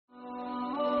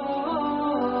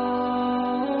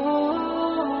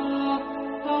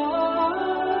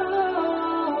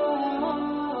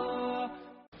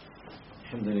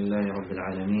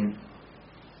العالمين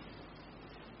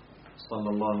صلى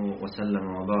الله وسلم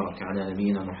وبارك على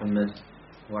نبينا محمد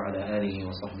وعلى آله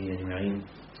وصحبه أجمعين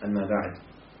أما بعد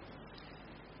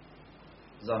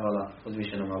zahvala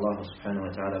uzvišenom Allahu subhanahu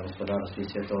wa ta'ala, gospodaru svih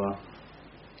svjetova,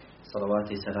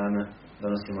 salavati i salame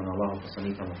donosimo na Allahu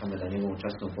poslanika Muhammeda, njegovu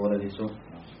časnu porodicu,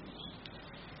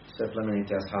 sve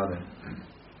plemenite ashabe.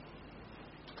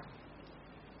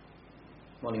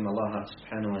 Molim Allaha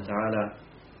subhanahu wa ta'ala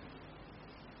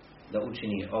da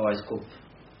učini ovaj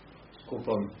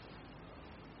skupom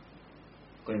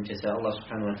kojim će se Allah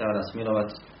subhanahu wa ta'ala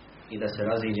smilovati i da se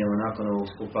raziđemo nakon ovog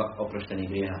skupa oproštenih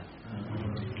grijeha.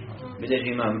 Bilježi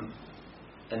imam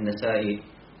An-Nasai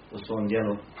u svom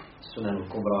dijelu Sunan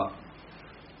al-Kubra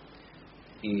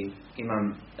i imam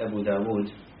Ebu Dawud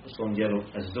u svom dijelu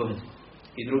Az-Zuhd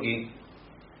i drugi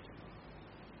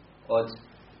od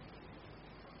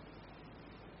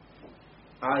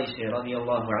Aisha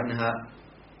radijallahu anha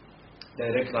da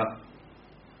je rekla: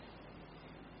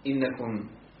 innakum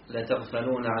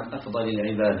latagfaluna an afdali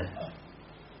al-ibada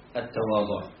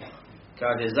at-tawadu.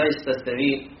 Kaže, zaista ste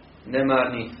vi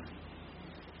nemarni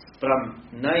spram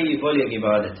najboljeg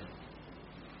ibadeta,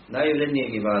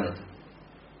 najvrednijeg ibadeta,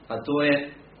 a to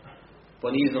je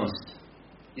poniznost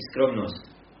i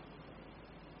skromnost.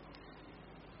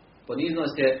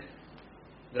 Poniznost je,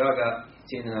 draga i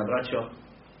cijenjena braćo,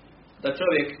 da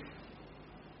čovjek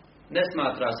ne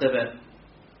smatra sebe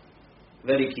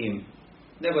velikim,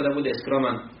 nego da bude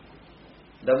skroman,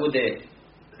 da bude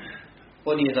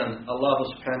ponizan Allahu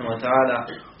subhanahu wa ta'ala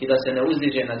i da se ne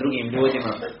uzdiže na drugim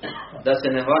ljudima, da se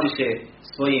ne hvališe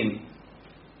svojim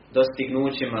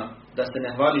dostignućima, da se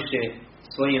ne hvališe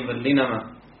svojim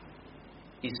vrlinama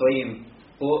i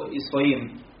svojim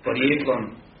porijeklom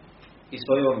i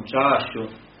svojom čašću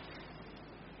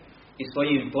i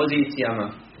svojim pozicijama,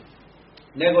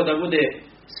 nego da bude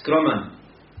skroman,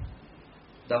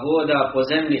 da hoda po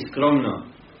zemlji skromno,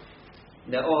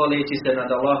 ne oholeći se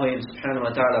nad Allahovim subhanahu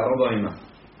wa ta'ala robovima.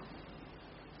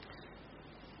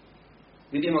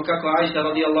 Vidimo kako Aisha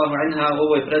radijallahu anha u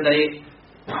ovoj predaji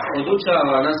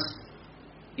podučava nas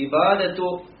ibadetu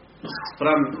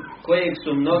spram kojeg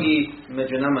su mnogi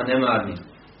među nama nemarni.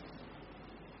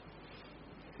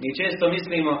 Mi često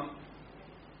mislimo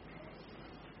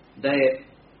da je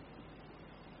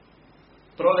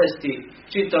provesti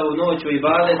čitavu noć u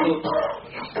ibadetu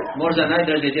možda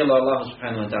najdraže djelo Allahu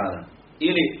subhanahu wa ta'ala.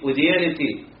 Ili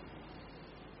udjeliti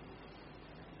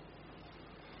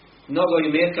mnogo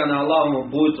imetka na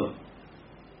Allahovom putu.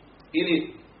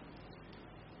 Ili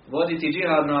voditi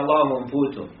džihad na Allahovom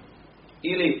putu.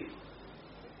 Ili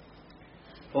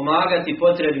pomagati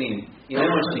potrebnim i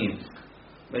nemoćnim.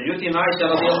 Međutim, Aisha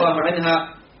radijallahu anha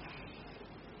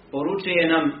poručuje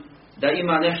nam da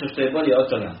ima nešto što je bolje od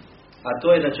toga. A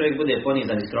to je da čovjek bude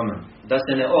ponizan i skroman. Da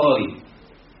se ne oholi.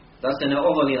 Da se ne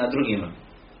oholi na drugima.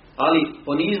 Ali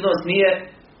poniznost nije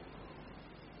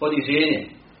poniženje.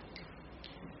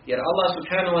 Jer Allah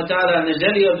subhanahu wa ta'ala ne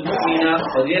želi od mu'mina,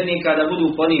 od vjernika da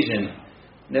budu poniženi.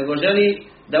 Nego želi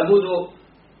da budu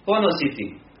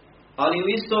ponositi. Ali u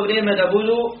isto vrijeme da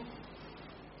budu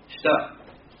šta?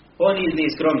 Ponizni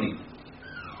i skromni.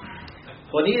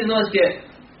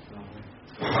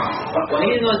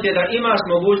 Poniznost je da imaš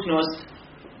mogućnost,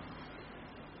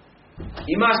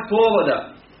 imaš povoda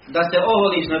da se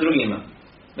oholiš na drugima.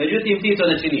 Međutim, ti to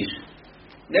ne činiš.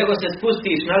 Nego se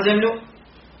spustiš na zemlju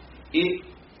i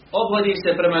obhodiš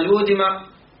se prema ljudima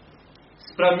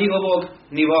spram njihovog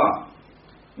nivoa.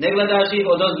 Ne gledaš ih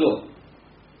odozgo.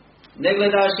 Ne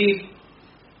gledaš ih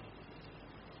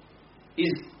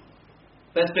iz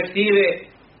perspektive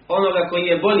onoga koji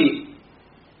je bolji,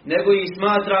 nego ih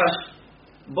smatraš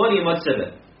boljim od sebe.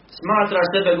 Smatraš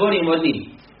sebe gorim od njih.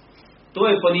 To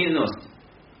je poniznost.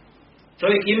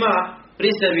 Čovjek ima pri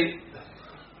sebi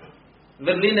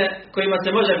vrline kojima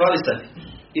se može hvalisati.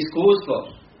 Iskustvo,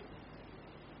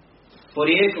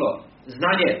 porijeklo,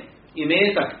 znanje,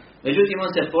 imetak. Međutim,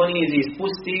 on se ponizi i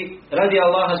spusti radi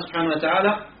Allaha subhanahu wa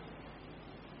ta'ala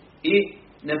i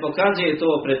ne pokazuje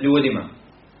to pred ljudima.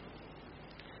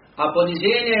 A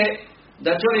poniženje je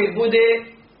da čovjek bude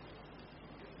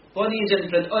ponižen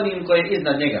pred onim koji je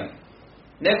iznad njega.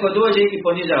 Neko dođe i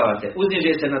ponižava te,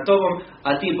 uzdiže se nad tobom,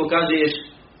 a ti pokazuješ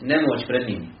nemoć pred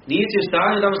njim. Nisi u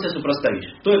stanju da mu se suprotstaviš.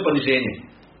 To je poniženje.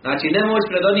 Znači nemoć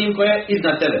pred onim koji je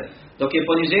iznad tebe. Dok je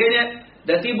poniženje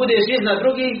da ti budeš iznad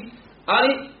drugih, ali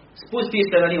spustiš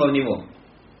se na njihov nivo.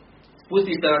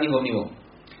 Spustiš se na njihov nivo.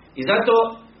 I zato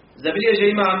zabilježio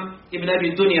imam Ibn Abi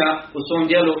Dunja u svom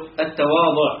dijelu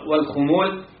At-Tawadu wal-Khumul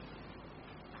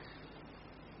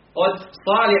od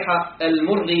Saliha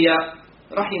al-Murdija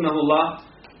rahimahullah,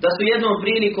 da su jednom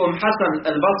prilikom Hasan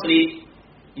al-Basri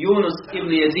Yunus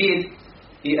ibn Jezid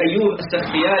i Ejub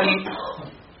As-Sahtijani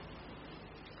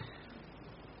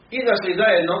izašli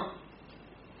zajedno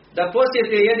da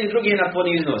posjete jedni drugi na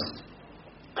poniznost.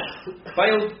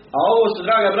 A ovo su,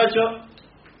 draga braćo,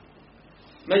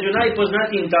 među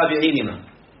najpoznatijim tabi'inima,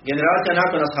 generacija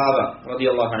nakon ashaba,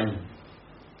 radijallahu anhu.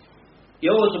 I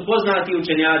ovo su poznati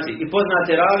učenjaci i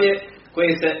poznate ravije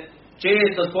koje se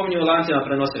često spominju u lancima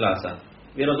prenosilaca,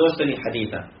 vjerodostojnih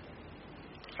hadita.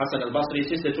 Hasan al-Basri,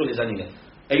 svi ste čuli za njega.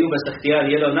 Ejub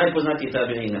As-Sahtijani, jedan od najpoznatijih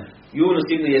tabi'ina. Yunus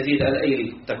ibn Jezid al-Aili,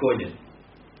 također.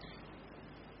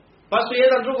 Pa su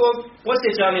jedan drugog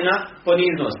posjećali na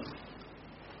poniznost.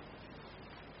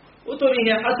 U to ih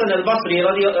je Hasan al-Basri,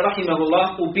 rahimahullah,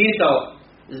 upitao: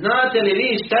 znate li vi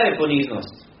šta je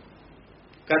poniznost?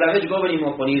 Kada već govorimo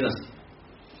o poniznosti.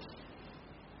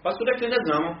 Pa su rekli: ne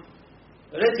znamo.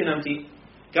 Reci nam ti.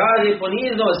 Kaže: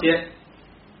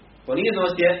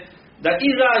 poniznost je da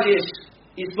izađeš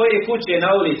iz svoje kuće na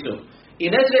ulicu i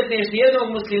ne sretneš nijednog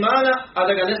muslimana, a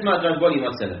da ga ne smatraš boljim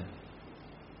od sebe.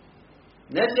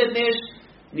 Ne sretneš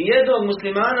nijednog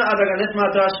muslimana, a da ga ne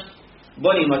smatraš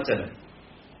boljim od sebe.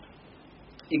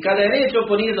 I kada je riječ o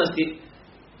poniznosti,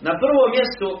 na prvom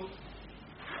mjestu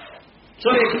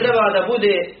čovjek treba da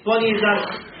bude ponizan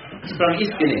spram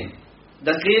istine,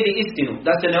 da slijedi istinu,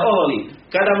 da se ne oholi.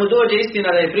 Kada mu dođe istina,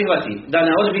 da je prihvati, da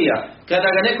ne odbija. Kada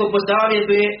ga neko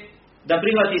posavjetuje, da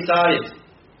prihvati savjet.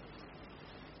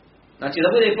 Znači da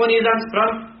bude ponizan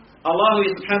spram Allahu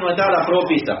subhanahu wa ta'ala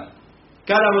propisa.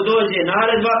 Kada mu dođe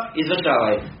naredba, izvršava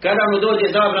je. Kada mu dođe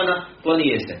zabrana,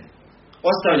 klonije se.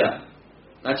 Ostavlja.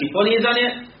 Znači ponizan je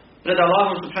pred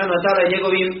Allahom subhanahu wa ta'ala i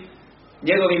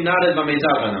njegovim naredbama i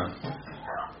zabranama.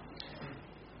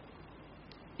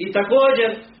 I također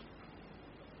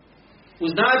u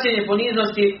značenje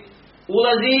poniznosti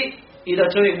ulazi i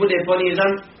da čovjek bude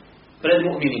ponizan pred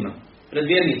mu'minima, pred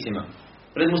vjernicima,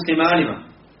 pred muslimanima.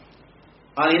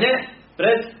 Ali ne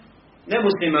pred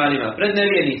nemuslimanima, pred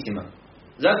nevjernicima.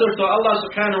 Zato što Allah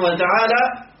subhanahu wa ta'ala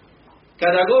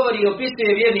kada govori i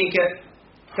opisuje vjernike,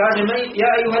 kaže: ja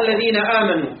ejuhallazina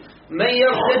amanu, men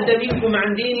yartadda minkum an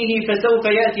dinihi fasawfa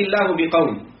yati Allahu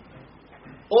biqawm.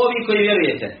 Ovi koji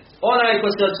vjerujete, onaj ko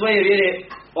se od svoje vjere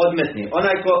odmetne,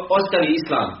 onaj ko ostavi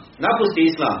islam, napusti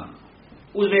islam,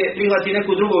 prihvati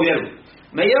neku drugu vjeru.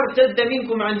 Men yartadda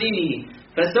minkum an dinihi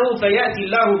fasawfa yati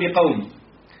Allahu biqawm.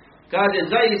 Kaže: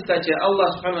 zaista će Allah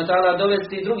subhanahu wa ta'ala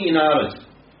dovesti drugi narod,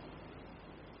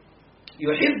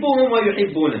 yuhibbuhum wa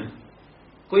yuhibbunah,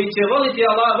 koji će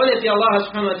voljeti Allaha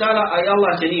subhanahu wa ta'ala, a i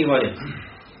Allah će njih voljeti.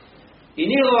 I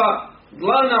njihova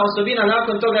glavna osobina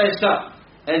nakon toga je šta?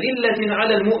 Adillatin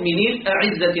ala al-mu'minin,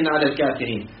 a'izzatin ala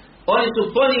al-kafirin. Oni su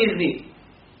ponizni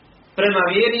prema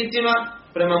vjernicima,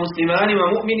 prema muslimanima,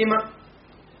 mu'minima,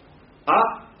 a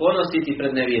ponositi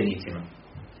pred nevjernicima.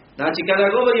 Znači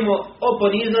kada govorimo o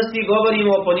poniznosti,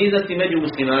 govorimo o poniznosti među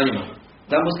muslimanima.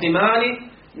 Da muslimani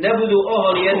ne budu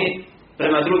oholi jedni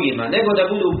prema drugima, nego da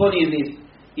budu ponizni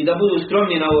i da budu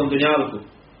skromni na ovom dunjaluku.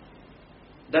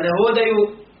 Da ne hodaju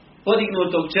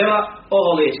podignutog čela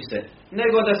oholeći se,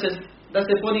 nego da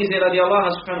se ponize radi Allaha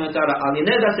subhanahu wa ta'ala, ali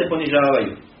ne da se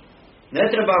ponižavaju. Ne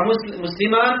treba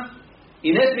musliman i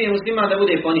ne smije musliman da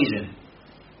bude ponižen.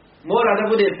 Mora da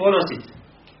bude ponosit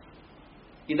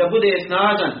i da bude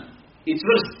snažan i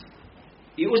čvrst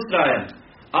i ustrajan,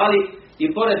 ali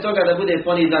i pored toga da bude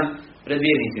ponizan pred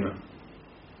vjernicima.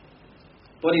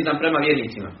 Ponizan prema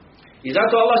vjernicima. I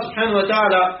zato Allah subhanahu wa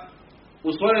ta'ala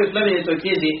u svojoj plemenitoj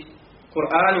knjizi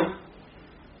Kur'anu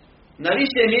na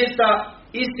više mjesta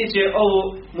ističe ovu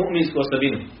mu'minsku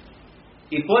osobinu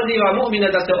i poziva mu'mine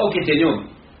da se okite njom.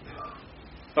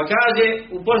 Pa kaže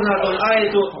u poznatom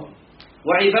ajetu: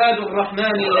 وَعِبَادُ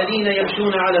الرَّحْمَنِ الَّذِينَ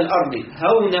يَمْشُونَ عَلَى الْأَرْضِ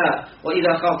هَوْنًا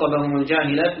وَإِذَا خَاطَبَهُمُ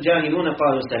الْجَاهِلُونَ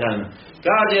قَالُوا سَلَامًا.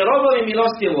 Kaže: robovi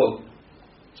milostivog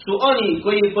su oni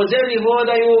koji po zemlji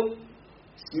hodaju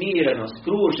smireno,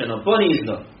 skrušeno,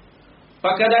 ponizno. Pa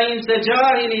kada im se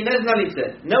džahili i neznalice,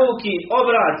 neuki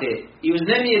obrate i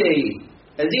uznemire ih,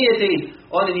 ezijete ih,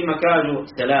 oni njima kažu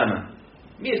selama.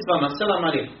 Mir s vama, selam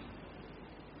alejkum.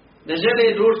 Ne žele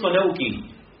društvo neuki.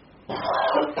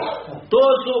 To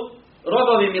su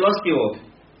robovi milostivog.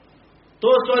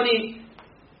 To su oni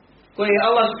koji je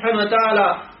Allah subhanahu wa ta'ala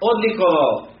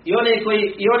odlikovao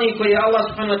i oni koji je Allah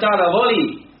subhanahu wa ta'ala voli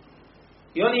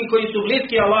i oni koji su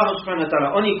bliski Allahu subhanahu wa ta'ala,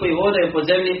 oni koji hodaju po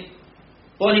zemlji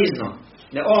ponizno,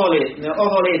 ne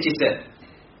oholeći se.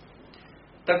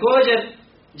 Također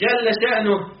Jalla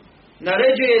še'nu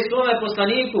naređuje svome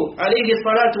poslaniku alejhi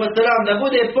salatu vesselam da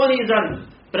bude ponizan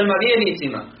prema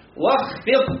vjernicima.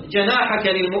 Wahfid janahaka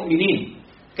lil mu'minin.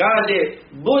 Kaže: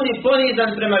 budi ponizan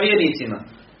prema vjernicima.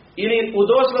 ili u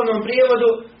doslovnom prijevodu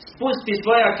spusti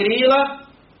svoja krila,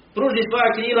 pruži svoja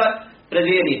krila pred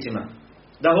vjernicima,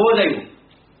 da hodaju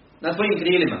na svojim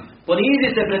krilima, ponizi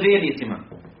se pred vjernicima.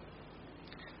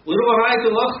 U drugom ajetu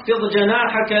وَخْفِضْ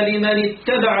جَنَاحَكَ لِمَنِ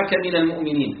اتَّبَعَكَ مِنَ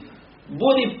الْمُؤْمِنِينَ,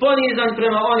 budi ponizan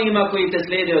prema onima koji te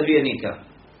slijede od vjernika.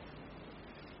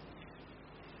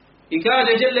 I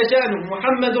kaže dželle šanuhu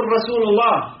Muhammedur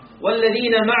Rasulullah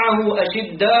وَالَّذِينَ مَعَهُ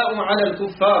أَشِدَّاءُ عَلَى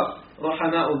الْكُفَّارِ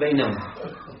رُحَمَاءُ بَيْنَهُمْ.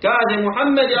 Kaže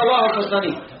Muhammed je Allahov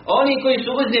poslanik, oni koji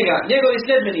su uz njega, njegovi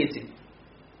sledbenici,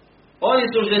 oni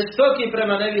su žestoki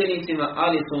prema nevjernicima,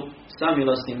 ali su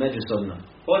samilosni međusobno.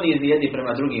 Oni jedni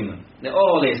prema drugima. Ne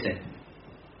ohole se.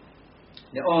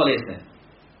 Ne ohole se.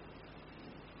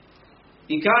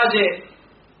 I kaže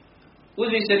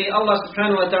uzvišeni Allah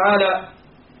subhanahu wa ta'ala,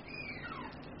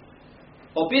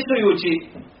 opisujući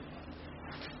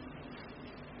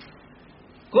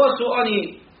ko su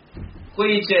oni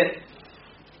koji će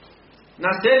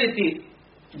naseliti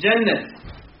džennet,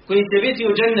 koji će biti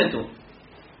u džennetu,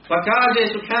 pa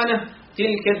kaže subhanahu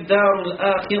تلك الدار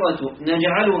الآخرة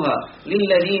نجعلها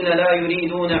للذين لا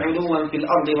يريدون علوا في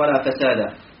الأرض ولا فسادا.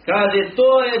 kaže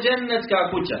to je džennetska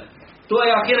kuća, to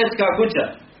je ahiretska kuća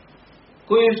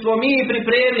koju smo mi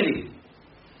pripremili.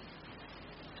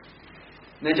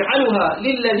 نجعلها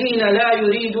للذين لا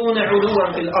يريدون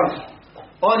علوا في الأرض,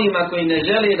 onima koji ne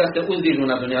žele da se uzdižu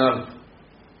na dunjalu,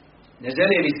 ne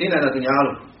žele visina na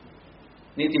dunjalu,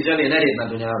 niti žele nered na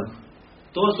dunjalu.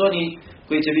 To su oni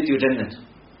koji će biti u džennetu.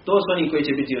 To su oni koji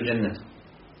će biti u džennetu.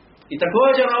 I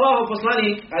također Allahov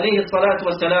poslanik alejhi salatu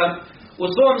vesselam u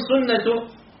svom sunnetu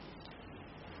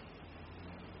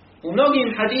u mnogim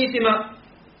hadisima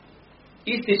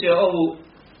ističe ovu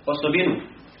osobinu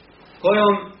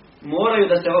kojom moraju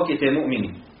da se okite mu'mini.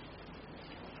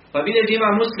 Pa bilježi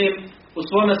ima Muslim u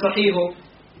svome sahihu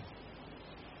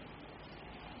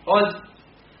od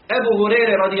Ebu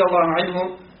Hurere radijallahu anhu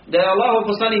da je Allahov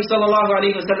poslanik sallallahu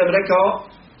alejhi ve sellem rekao: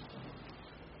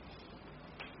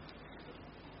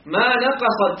 Ma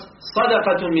naqasat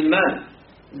sadaqatun min mal.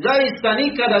 Zaista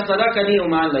nikada sadaka nije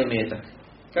umanjila imetak.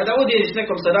 Kada udjeliš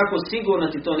nekom sadaku, sigurno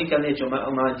ti to nikad neće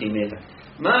umanjiti imetak.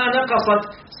 Ma naqasat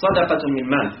sadaqatun min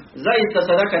mal. Zaista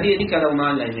sadaka nije nikada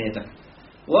umanjila imetak.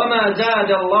 وَمَا زَادَ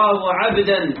اللَّهُ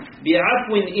عَبْدًا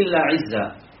بِعَفْوٍ إِلَّا عِزًّا.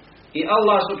 I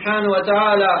Allah subhanahu wa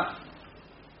ta'ala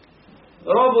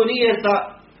robu nije sa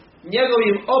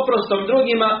njegovim oprostom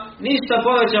drugima ništa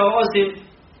povećao osim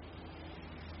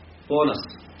ponos.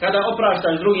 Kada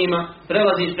opraštaš drugima,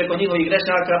 prelaziš preko njihovih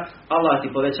grešaka, Allah ti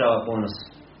povećava ponos.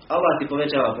 Allah ti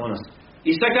povećava ponos.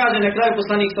 I šta kaže na kraju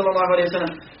poslanik sallallahu alejhi ve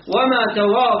sellem: وَمَا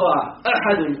تَوَاضَعَ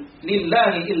أَحَدٌ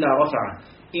لِلَّهِ إِلَّا رَفَعَهُ.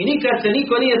 I nikad se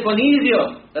niko nije ponizio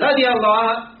radi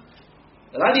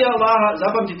Allaha,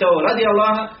 zapamtite ovo, radi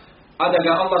Allaha, a da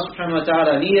ga Allah subhanahu wa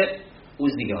ta'ala nije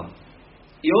uzdigao.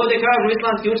 I ovdje kažu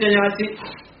islamski učenjaci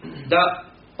da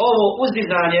ovo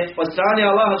uzdizanje od strane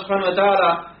Allaha subhanahu wa ta'ala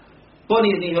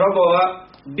poniznih robova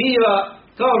biva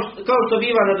kao što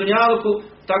biva na dunjaluku,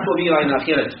 tako biva i na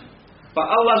ahiretu. Pa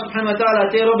Allah subhanahu wa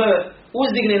ta'ala te robove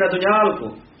uzdigne na dunjaluku,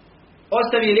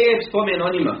 ostavi lijep spomen o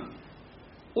njima,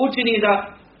 učini da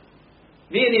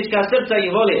vjernička srca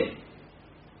ih vole,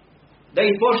 da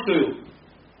ih poštuju,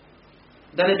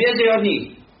 da ne bježe od njih,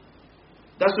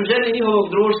 da su željni njihovog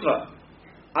društva,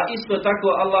 a isto tako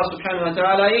Allah subhanahu wa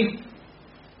ta'ala ih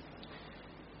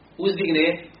uzdigne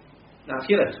na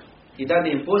ahiretu i dade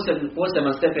im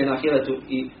poseban stepen na ahiretu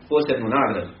i posebnu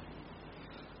nagradu.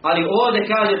 Ali ovdje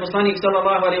kaže poslanik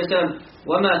sallallahu alejhi ve sellem: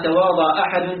 وَمَا تَوَاضَعَ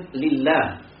أَحَدٌ لِلَّهِ.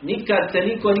 Nikad se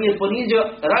niko nije ponizio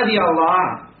radi Allaha,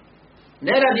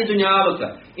 ne radi dunjaluka.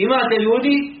 Imate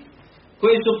ljudi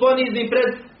koji su ponizni pred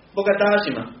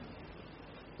bogatašima.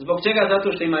 Zbog čega?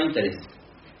 Zato što ima interes.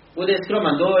 Bude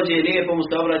skroman, dođe, lijepo mu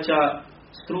se obraća,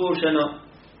 skrušeno,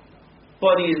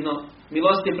 ponizno,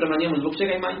 milosti prema njemu. Zbog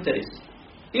čega ima interes?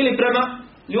 Ili prema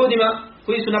ljudima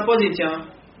koji su na pozicijama.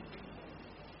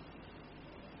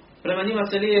 Prema njima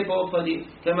se lijepo ophodi,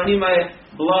 prema njima je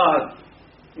blag,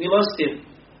 milostiv.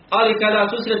 Ali kada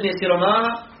susretne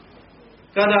siromaha,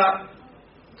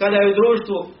 kada je u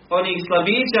društvu onih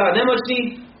slabića, nemoćnih,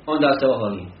 onda se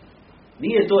oholi.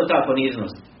 Nije to ta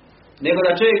poniznost. Nego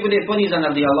da čovjek bude ponizan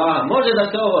radi Allaha. Može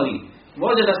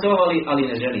da se oholi, ali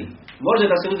ne želi. Može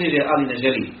da se uzdiže, ali ne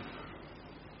želi.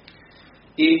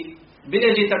 I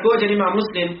bilježi također ima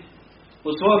Muslim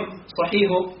u svom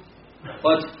sahihu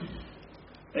od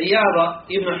Iyada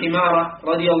ibn Himara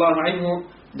radijallahu anhu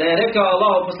da je rekao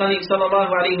Allahu poslanik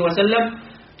sallallahu alejhi ve sellem: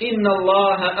 Inna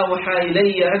Allaha awha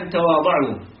ilayya an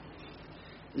tawada'u.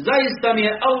 Zaista mi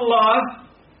je Allah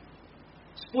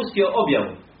spustio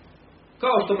objavu,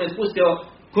 kao što mu je spustio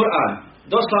Kur'an,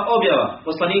 došla objava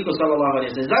poslaniku sallallahu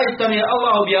alejhi ve sellem. Zaista mi je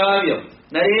Allah objavio,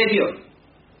 naredio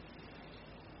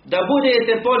da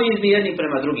budete ponizni jedni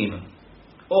prema drugima.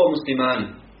 O muslimani,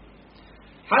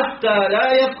 hatta la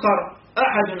yafkhar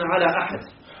ahadun ala ahad.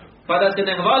 Pa da se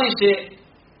ne hvališe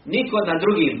niko na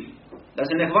drugim, da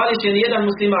se ne hvališe ni jedan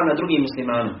musliman na drugim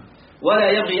muslimanom. Wala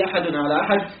yabghi ahadun ala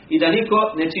ahad, i da niko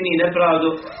ne čini nepravdu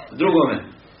drugome.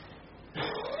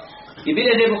 I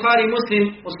bilježe Buhari i Muslim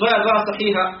u svoja dva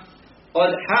sahiha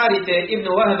od Harithe ibn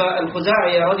Wahba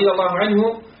al-Khuza'ija radijallahu anhu,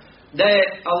 da je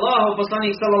Allahov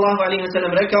poslanik sallallahu alejhi ve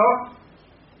sellem rekao: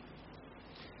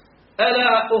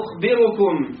 "Ala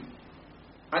ukhbirukum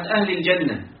an ahli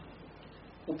al-jannah."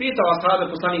 Upitao ashabe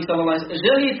poslanik sallallahu alejhi ve sellem: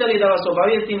 "Želite li da vas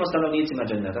obavijestimo o stanovnicima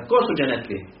dženneta? Ko su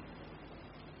džennetli?"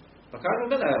 Pa kažu: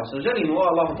 "Da, ja se želimo, o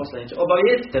Allahov poslaniče,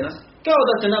 obavijestite nas." Kao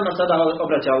da se nama sada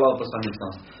obraća Allahov poslanik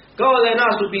sallallahu alejhi ve sellem. Kao da je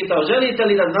nas upitao: "Želite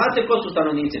li da znate ko su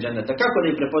stanovnici dženneta? Kako da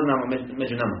ih prepoznamo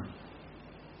među nama?"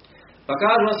 Pa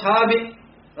kažu ashabi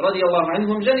radijallahu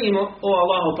anhum: "Želimo, o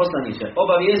Allahov poslaniče,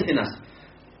 obavijesti nas."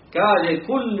 Kaže: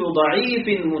 "Kullu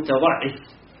da'ifin mutada'if."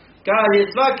 Kaže: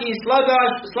 "Svaki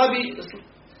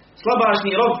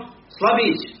slabašni rob,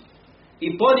 slabić i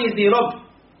ponizni rob,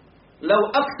 law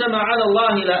aqsama ala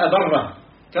Allahi la abarra."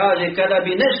 Kaže: "Kada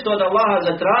bi nešto od Allaha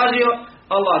zatražio,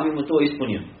 Allah bi mu to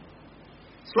ispunio."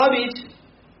 Slabić,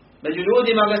 među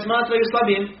ljudima ga smatraju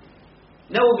slabim,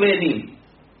 neuglednim.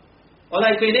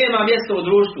 Onaj koji nema mjesta u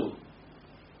društvu.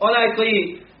 Onaj koji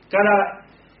kada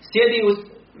sjedi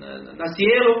na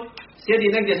sjelu, sjedi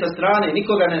negdje sa strane,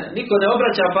 niko ne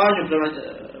obraća pažnju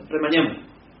prema njemu.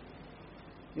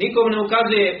 Nikom ne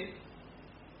ukazuje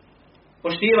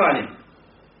poštivanje.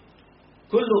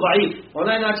 Kullu da'if,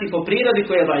 onaj znači po prirodi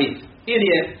koji je da'if. Ili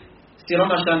je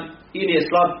siromašan, ili je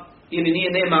slab, ili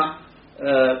nema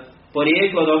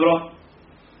porijeklo dobro,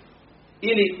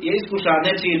 ili je iskušan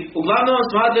nečim. Uglavnom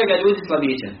smatraju ga ljudi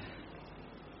slabićem.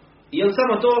 Je li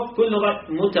samo to? Kullu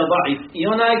mutada'if. I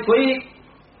onaj koji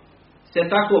se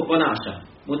tako ponaša.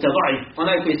 Mutada'if.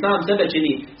 Onaj koji sam sebe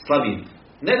čini slabim.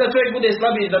 Ne da čovjek bude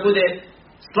slabiji, da bude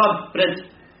slab pred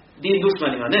din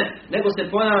dušmanima. Ne. Nego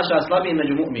se ponaša slabim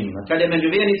među mu'minima. Kad je među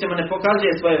vjernicima ne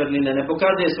pokazuje svoje vrline, ne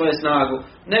pokazuje svoje snagu,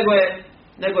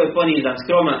 nego je ponizan,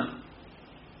 skroman.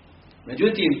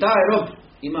 Međutim, taj rob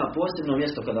ima posebno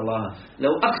mjesto kod Allaha.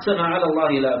 Lau aqsama ala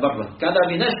Allahi la barra. Kada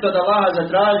bi nešto od Allaha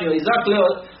zatražio i zakleo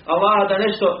Allaha da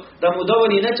nešto, da mu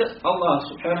udovolji nešto, Allah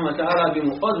subhanahu wa ta'ala bi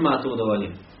mu odmah to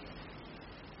udovolio.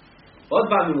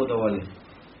 Odmah bi mu udovolio.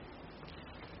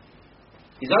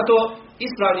 I zato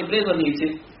ispravni prethodnici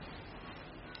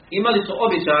imali su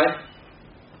običaj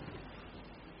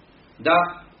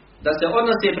da se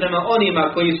odnose prema onima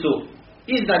koji su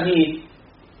iznad njih,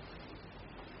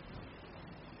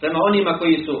 prema onima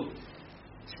koji su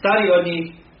stari od njih,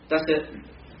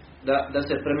 da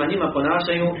se prema njima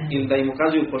ponašaju ili da im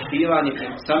ukazuju poštivanje i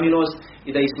samilost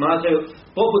i da ih smatraju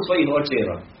poput svojih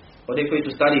očeva, one koji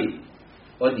su stariji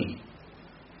od njih.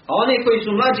 A one koji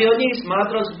su mlađi od njih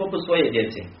smatrali su poput svoje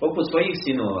djece, poput svojih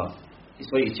sinova i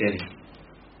svojih kćeri.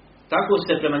 Tako su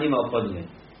se prema njima ophodili.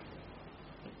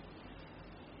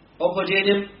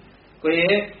 Ophođenjem koje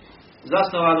je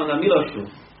zasnovano na milošću.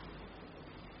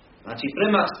 Znači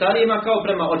prema starijima kao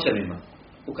prema očevima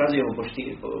ukazujemo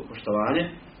poštovanje.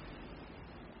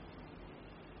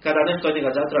 Kada nešto od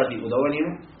njega zatraži,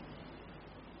 udovoljimo,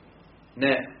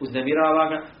 ne uznemirava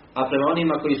ga, a prema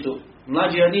onima koji su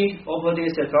mlađi od njih ophode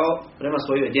se kao prema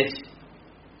svojoj djeci.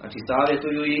 Znači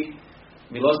savjetuju ih,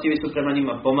 milostivi su prema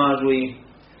njima, pomažu ih.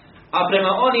 A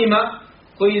prema onima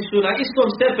koji su na istom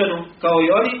stepenu kao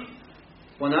i oni,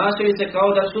 ponašaju se kao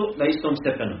da su na istom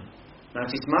stepenu.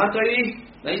 Znači smatraju ih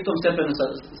na istom stepenu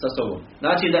sa sobom.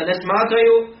 Znači da ne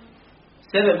smatraju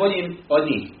sebe boljim od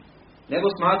njih, nego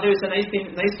smatraju se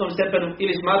na istom stepenu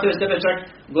ili smatraju sebe čak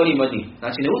gorim od njih.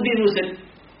 Znači ne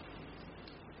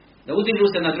uzdižu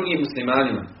se na drugim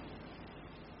muslimanima.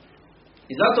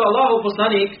 I zato Allahov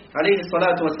poslanik alejhi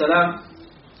salatu vesselam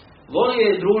volio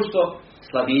je društvo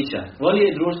slabića, volio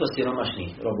je društvo siromašnih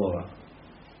robova.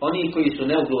 Oni koji su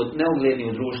neugledni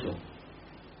u društvu.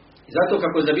 I zato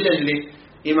kako zabilježili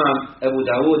imam Ebu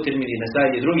Davud, Tirmidhi,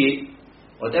 Nesai i drugi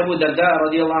od Ebu Darda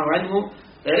radijallahu anhu,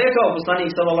 da je rekao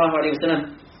poslanik sallallahu alejhi ve sellem: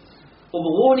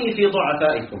 "Ubghuni fi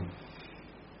du'afaikum."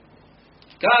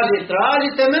 Kaže,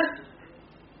 tražite me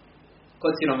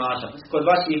kod siromaša, kod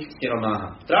vaših siromaha.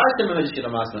 Tražite me među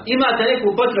siromasima. Imate neku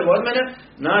potrebu od mene,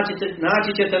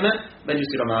 naći ćete me među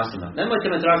siromasima. Nemojte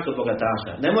me tražiti kod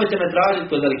bogataša, nemojte me tražiti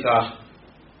kod velikaša.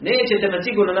 Nećete me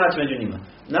sigurno naći među njima.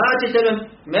 Naćete me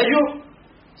među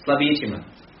slabićima.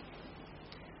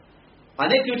 A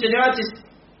neki učenjaci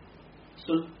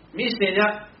su mišljenja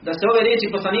da se ove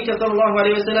riječi poslanika sallallahu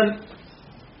alejhi ve sellem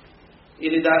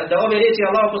ili da ove riječi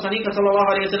Allahov poslanika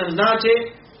sallallahu alejhi ve sellem znače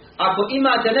ako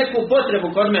imate neku potrebu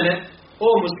kod mene, o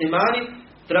muslimani,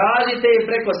 tražite je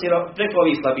preko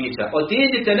ovih slabića.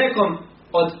 Otiđite nekom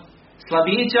od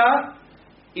slabića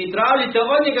i tražite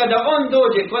od njega da on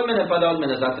dođe kod mene pa da od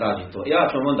mene zatraži to. Ja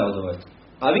ću vam onda udovoljiti.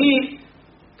 A vi,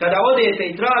 kada odete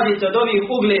i tražite od ovih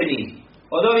uglednih,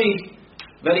 od ovih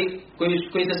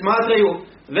koji se smatraju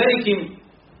velikim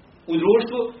u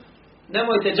društvu,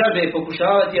 nemojte džabe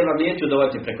pokušavati jer vam neću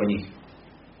udovoljiti preko njih.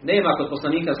 Nema kod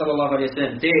poslanika sallallahu alejhi ve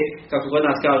sellem te, kako kod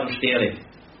nas kažu, štele.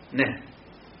 Ne.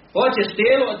 Hoćeš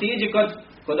štelu, otiđi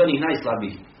kod onih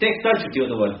najslabijih. Tek tad ću ti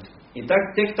udovoljiti. I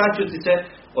tek tad ću ti se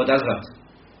odazvati.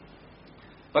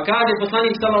 Pa kaže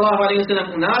poslanik sallallahu alejhi ve sellem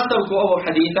u nastavku ovog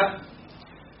hadisa,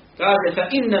 kaže fa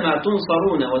innama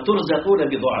tunsaruna wa turzaquna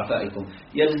bi du'afaikum.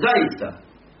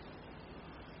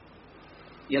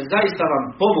 Jer zaista vam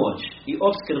pomoć i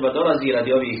opskrba dolazi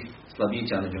radi ovih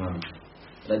slabića među vama.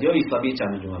 Radi ovih slabića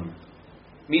među vama.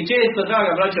 Mi često,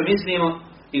 draga braćo, mislimo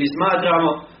ili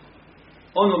smatramo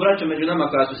onu braću među nama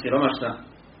koja su siromašna,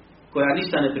 koja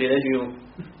ništa ne priređuju,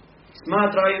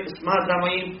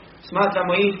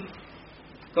 smatramo ih,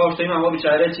 kao što imam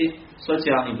običaj reći,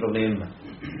 socijalnim problemima.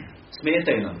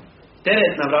 Smetaju nam.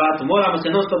 Teret na vratu, moramo se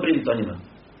non stop brinuti o njima.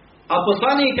 A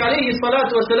poslanik alejhi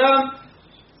salatu vesselam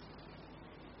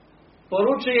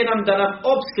poručuje nam da nam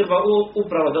opskrba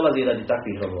upravo dolazi radi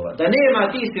takvih robova. Da nema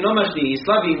tih siromašnih i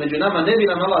slabih među nama, ne bi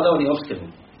nam Allah dao ni opskrbu.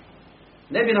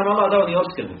 Ne bi nam Allah dao ni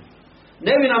opskrbu.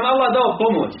 Ne bi nam Allah dao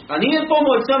pomoć. A nije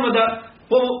pomoć samo da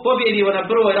pobjedimo na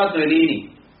prvoj ratnoj liniji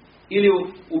ili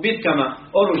u bitkama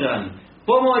oružanim.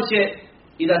 Pomoć je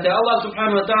i da te Allah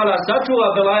subhanahu wa ta'ala sačuva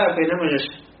belaja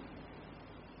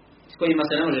s kojima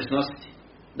se ne možeš nositi.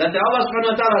 Da te Allah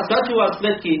subhanahu wa ta'ala sačuva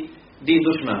spletki di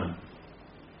dušmana.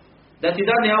 Da ti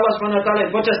dane Allah subhanahu wa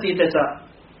ta'ala počastite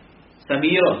sa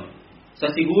mirom, sa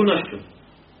sigurnošću.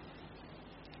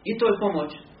 I to je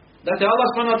pomoć. Da te Allah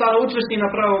subhanahu wa ta'ala učvrsti na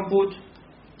pravom putu.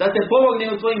 Da te pomogne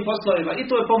u tvojim poslovima. I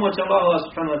to je pomoć Allaha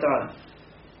subhanahu wa ta'ala.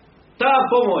 Ta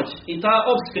pomoć i ta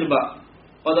opskrba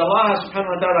od Allaha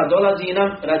subhanahu wa ta'ala dolazi nam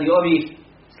radi ovih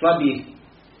slabih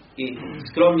i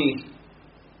skromnih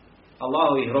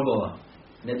Allahovih robova.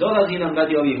 Ne dolazi nam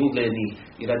radi ovih uglednih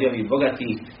i radi ovih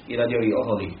bogatih i radi ovih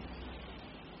oholih.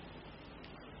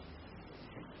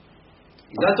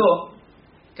 I zato,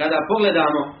 kada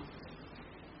pogledamo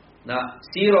na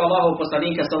siru Allahov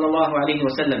poslanika sallallahu alejhi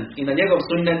ve sellem i na njegov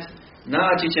sunnet,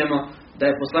 naći ćemo da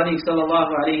je poslanik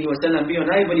sallallahu alejhi ve sellem bio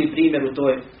najbolji primjer u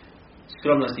toj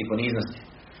skromnosti i poniznosti.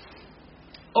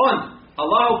 On,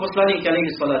 Allahov poslanik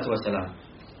alejhi salatu vesselam,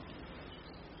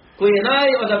 koji je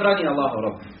najodabraniji Allahov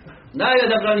rob,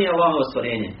 najodabraniji Allahovo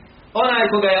stvorenje, onaj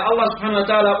koga je Allah subhanahu wa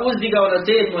ta'ala uzdigao na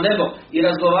 7. nebo i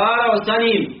razgovarao sa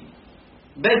njim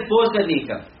bez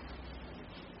posrednika.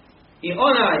 I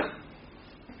onaj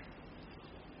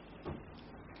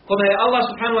kome je Allah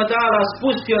subhanahu wa ta'ala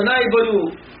spustio najbolju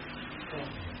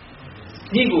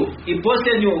knjigu i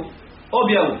posljednju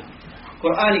objavu,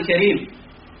 Kur'an i Kerim,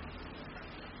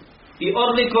 i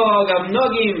odlikovao ga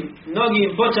mnogim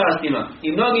počastima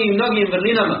i mnogim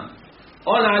vrlinama.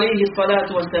 On, alejhi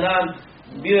salatu wassalam,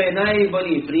 bio je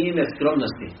najbolji primjer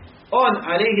skromnosti. On,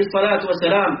 alejhi salatu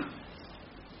wassalam,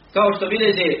 kao što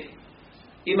bilježe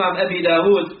imam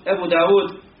Ebu Davud,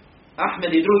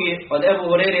 Ahmed i drugi, od Ebu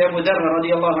Hureyre i Ebu Darra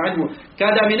radijallahu anhu,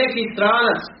 kada bi neki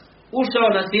stranac ušao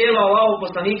na sjelo Allahov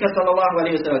poslanika sallallahu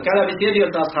alejhi ve sellem, kada bi sjedio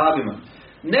sa ashabima,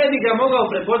 ne bi ga mogao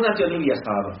prepoznati od drugih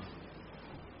ashaba.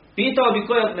 Pitao bi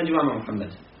ko je među vama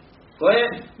Muhammed? Ko je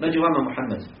među vama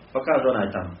Muhammed? Pa kaže onaj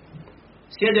tamo.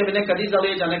 Sjedio bi nekad iza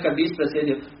leđa, nekad bi ispred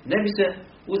sjedio. Ne bi se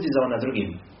uzdizao na drugim.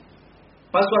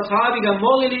 Pa su ashabi ga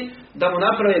molili da mu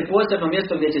naprave posebno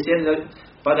mjesto gdje će sjediti,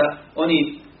 pa da oni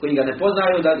koji ga ne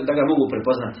poznaju, da ga mogu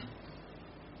prepoznati.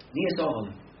 Nije se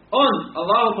oholio. On,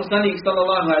 Allahov poslanik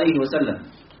sallallahu alejhi ve sellem,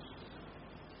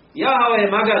 jahao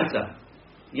je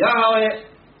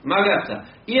magarca,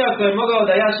 iako je mogao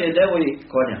da jaše devu i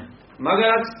konja.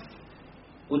 Magarac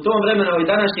u tom vremenu i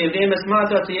današnje vrijeme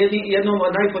smatra se jednom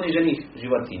od najponiženijih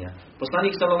životinja.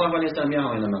 Poslanik sallallahu alejhi ve sellem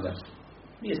jahao je na magarcu.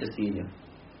 Nije se stidio.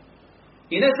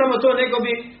 I ne samo to, nego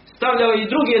bi stavljao i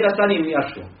druge da sa njim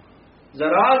jašu. Za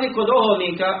razliku od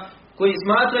oholnika koji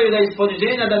smatraju da iz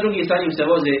poniženja da drugi sa njim se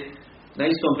voze na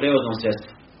istom prevoznom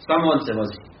sredstvu. Samo on se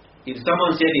vozi. Ili samo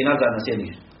on sjedi nazad na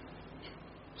sjedištu.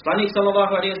 Poslanik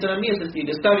sallallahu alejhi ve sellem nije se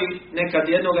stidio. Stavi nekad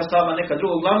jednog ashaba, nekad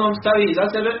drugog, uglavnom stavi za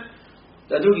sebe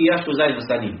da drugi jašu zajedno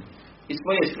sa njim. Iz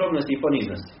svoje skromnosti i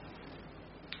poniznosti.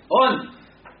 On,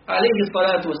 alejhi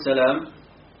salatu wassalam,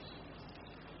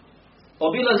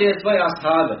 obilazio je svoje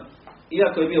ashabe,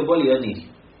 iako je bio bolji od njih,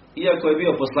 iako je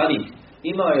bio poslanik,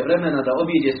 imao je vremena da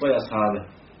obiđe svoje ashabe,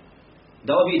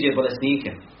 da obiđe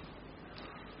bolesnike.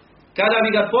 Kada bi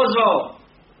ga pozvao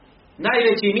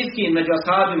najveći miskin među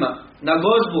ashabima na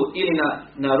gozbu ili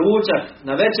na ručak,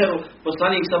 na večeru,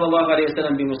 poslanik sallallahu alejhi ve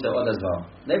sellem bi mu se odazvao.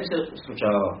 Ne bi se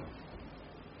slučavao.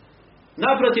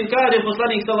 Naprotiv, kaže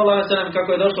poslanik sallallahu alejhi ve sellem, kako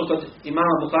je došlo kod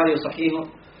imama Buharija u Sahihu: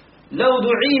 "Lau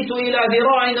du'itu ila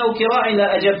dira'in aw kira'in la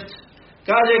ajabt."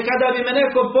 Kaže, kada bi me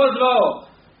neko pozvao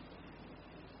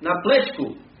na plečku,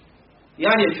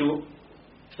 janjeću,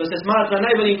 što se smatra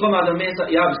najboljim komadom mesa,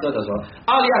 ja bi se odazvao.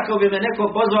 Ali ako bi me neko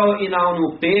pozvao i na onu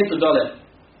petu dole,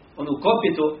 onu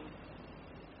kopitu,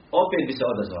 opet bi se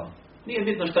odazvao. Nije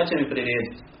bitno šta će mi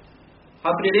prirediti. A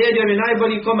priredio mi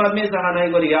najbolji komad mesa, a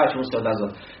najgori ja ću mu se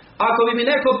odazvati. Ako bi mi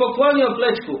neko poklonio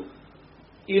plečku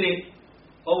ili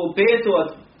ovu petu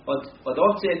od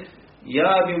ovce,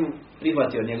 ja bi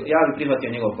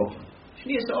prihvatio njegov poklon.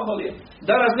 Nije se oholio.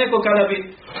 Danas neko kada bi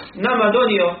nama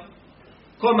donio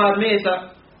komad mesa,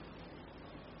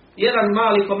 jedan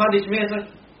mali komadić mesa,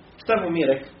 šta mu mi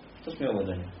rekli? Što smo ovo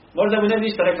donio? Možda mu ne bi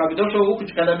ništa rekao, bi došao u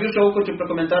kuću, kada bi ušao u kuću,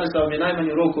 prokomentarisao mi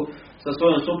najmanju ruku sa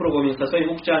svojom suprugom ili sa svojim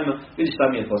ukućanima, vidi šta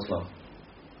mi je poslao.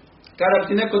 Kada bi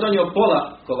ti neko donio pola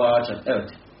kolača, evo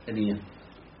ti, jedinja.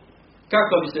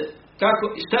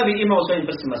 Šta bi imao u svojim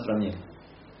prstima spram njega?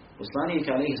 Poslanik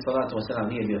alejhi salatu vesselam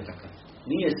nije bio takav.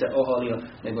 Nije se oholio,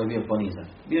 nego je bio ponizan.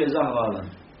 Bio je zahvalan.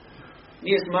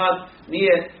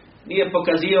 Nije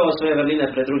pokazivao svoje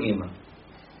vrline pred drugima.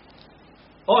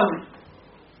 On,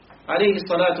 alejhi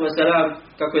salatu vesselam,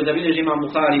 kako je zabilježi imam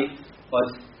Buhari od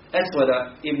Esvada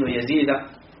ibn Jezida,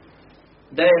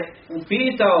 da je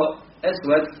upitao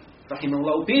Esvad,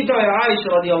 rahimahullah, upitao je Ajšu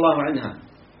radijallahu anha.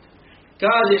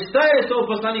 Kaže, šta je to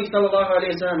poslanik sallallahu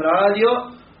alejhi ve sellem radio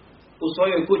u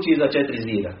svojoj kući iza 4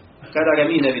 zida, kada ga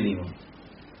mi ne vidimo?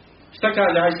 Šta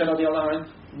kaže Ajša radijallahu anha?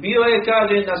 Bio je,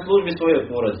 kaže, na službi svojoj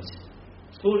porodici.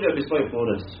 Služio bi svoju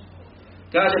porodicu.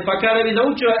 Kaže, pa kada bi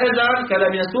naučio ezan, kada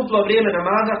bi nastupilo vrijeme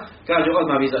namaza, kaže,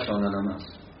 odmah bi izašao na namaz.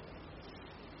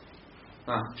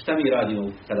 Šta mi radimo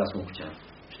kada smo u kućama?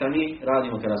 Šta mi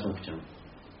radimo kada smo u kućama?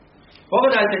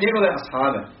 Pogledajte njegove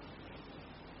ashabe.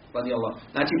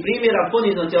 Znači, primjera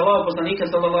poniznosti Allahov poslanika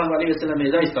sallallahu alejhi ve sellem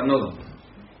je zaista mnogo.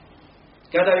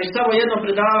 Kada bi samo jedno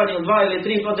predavanje ili 2 ili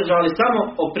 3 održali samo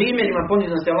o primjerima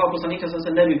poniznosti Allahov poslanika,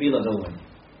 se ne bi bilo dovoljno.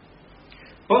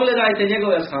 Pogledajte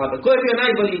njegove ashabe. Ko je bio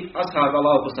najbolji ashab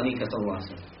Allahov poslanika sallallahu alejhi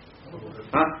ve sellem?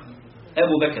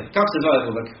 Ebu Bekr. Kako se zove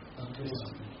Ebu Bekr?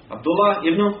 Abdullah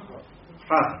ibn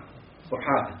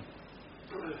Kuhafa.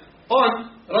 On,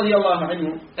 radijallahu anhu,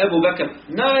 Ebu Bekr,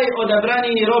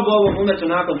 najodabraniji rob u ovom umetu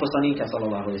nakon poslanika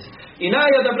sallallahu alejhi ve sellem. I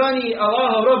najodabraniji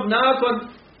Allahov rob nakon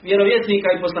vjerovjesnika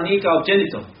i poslanika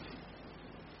općenito.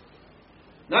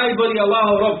 Najbolji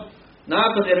Allahov rob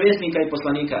nakon vjerovjesnika i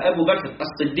poslanika, Ebu Bekr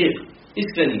as-Siddiq,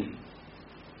 iskreni.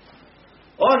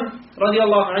 On,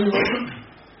 radijallahu anhu,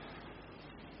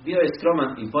 bio je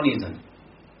skroman i ponizan.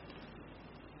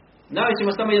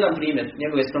 Navešćemo samo jedan primjer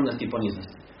njegove skromnosti i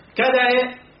poniznosti. Kada je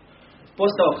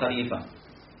postao halifa,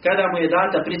 kada mu je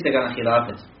data prisega na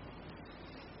hilafet,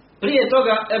 prije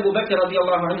toga Ebu Bekr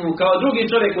radijallahu anhu kao drugi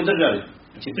čovjek u državi,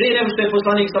 znači prije nego što je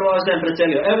poslanik sallallahu alejhi ve sellem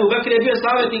preselio, Ebu Bekr je bio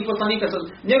savjetnik poslanika,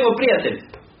 njegov prijatelj,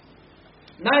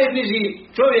 najbliži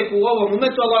čovjek u ovom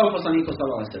umetu Allahov poslaniku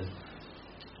sallallahu alejhi ve sellem.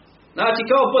 Znači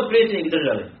kao potpredsjednik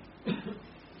države.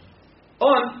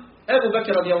 On, Ebu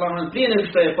Bekr radijallahu anhu, prije nego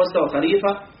što je postao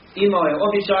halifa, imao je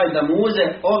običaj da muze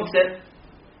ovce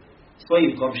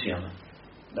svojim komšijama.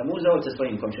 Da muze ovce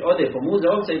svojim komšijama. Ode po muze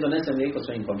ovce i donese mlijeko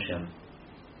svojim komšijama.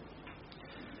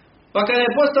 Pa kada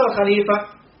je postao halifa,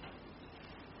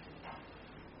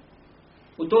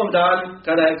 u tom danu,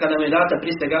 kada mu je data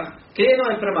prisega, krenuo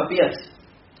je prema pijaci.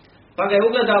 Pa ga je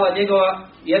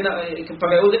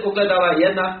ugledala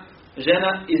jedna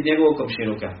žena iz njegovog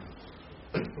komšiluka.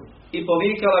 I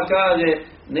povikala, kaže,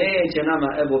 neće nama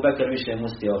Ebu Bekr više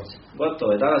musti ovce.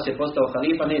 Gotovo je, danas je postao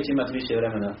halifa, neće imati više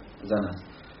vremena za nas.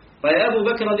 Pa je Ebu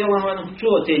Bekr radijallahu anhu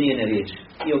čuo te njene riječi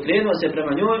i okrenuo se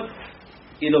prema njoj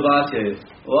i dobacio joj: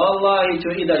 Wallahi ću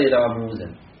i dalje da vam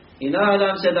muzem. I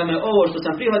nadam se da me ovo što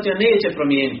sam prihvatio neće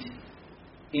promijeniti.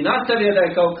 I nastavio da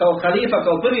je kao halifa,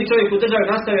 kao prvi čovjek u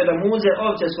državi nastavio da muze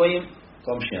ovce svojim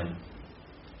komšijama.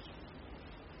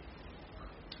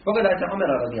 Pogledajte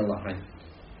Omera radijallahu anhu.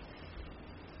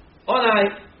 Onaj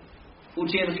u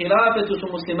čijem hilafetu su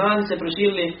muslimani se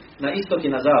proširili na istok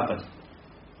i na zapad.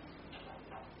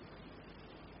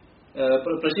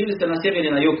 Proširili se na sjever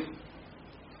i na jug.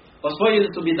 Osvojili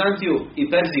su Bizantiju i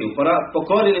Perziju.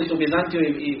 Pokorili su Bizantiju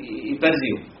i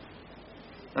Perziju.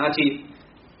 Znači,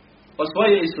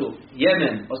 osvojili su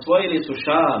Jemen, osvojili su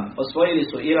Šam, osvojili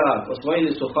su Irak,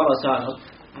 osvojili su Horasan.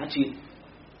 Znači,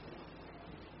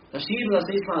 raširila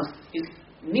se islam.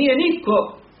 Nije niko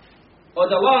od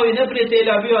Allahovi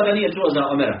neprijatelja bio da nije čuo za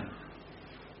Omera.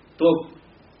 Tog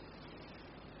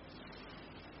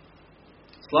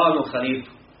slavnog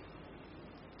halifu.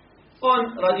 On,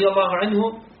 radijallahu anhu,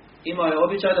 imao je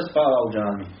običaj da spava u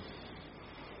džami.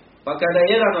 Pa kada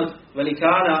je jedan od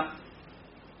velikana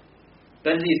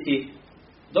perzijski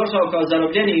došao kao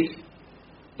zarobljenik,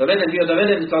 bio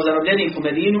doveden kao zarobljenik u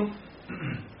Medinu,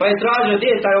 pa je tražio gdje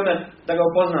je taj Omer da ga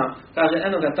upozna. Kaže,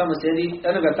 eno ga tamo sjedi,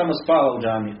 eno ga tamo spava u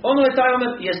džami. Ono je taj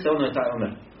Omer, jeste ono je taj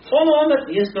Omer. Ono Omer,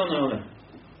 jeste ono je Omer.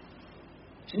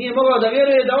 Znači nije mogao da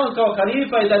vjeruje da on kao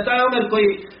halifa i da taj Omer koji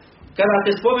kada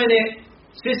se spomene,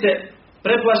 svi se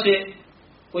preplaše,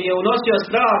 koji je unosio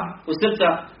strah u srca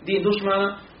din dušmana,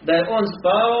 da je on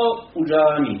spavao u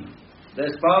džami. Da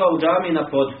je spavao u džami na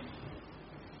podu.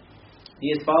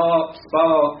 Nije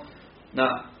spavao na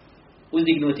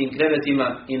uzdignutim krevetima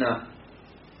i na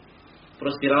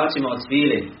prostiračima od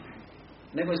svile.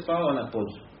 Nego je spavao na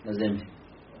podu, na zemlji.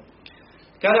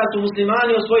 Kada su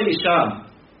muslimani osvojili Šam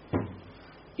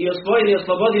i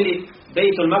oslobodili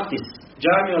Bejtul Maktis,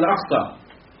 džamiju Al-Aqsa,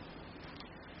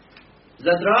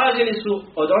 zatražili su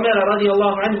od Omera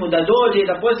radijallahu anhu da dođe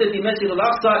da posjeti Mesdžid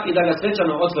Al-Aqsa i da ga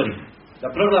svečano otvori, da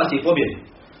proglasi pobjedu.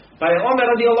 Pa je Omer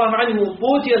radijallahu anhu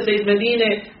uputio se iz Medine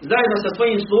zajedno sa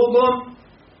svojim slugom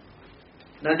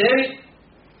na devi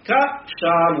ka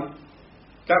Šamu,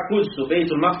 ka Kudsu,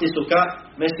 Bejtul Maktisu, ka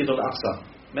Mesdžidu Al-Aqsa.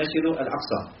 Mesdžidu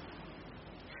Al-Aqsa.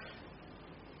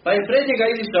 Pa je pred njega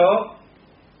izišao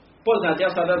poznat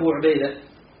Asad Abu Ubejde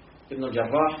ibn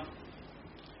Đarrah,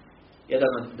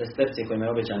 jedan od deseterci kojima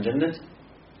je obećan džennet,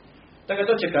 da ga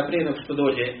dočeka prije nego što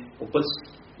dođe u Kuds,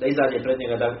 da izađe pred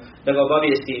njega, da ga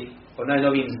obavijesti o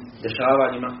najnovijim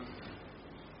dešavanjima.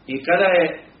 I kada je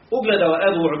ugledao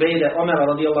Abu Ubejde, Omera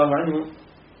radijallahu anhu,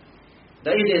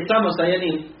 da ide samo sa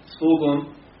jednim slugom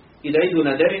i da idu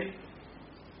na devi,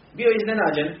 bio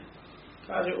iznenađen.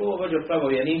 Kaže, o vođo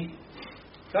pravovjerni,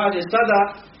 kaže, sada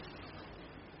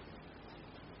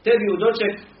tebi u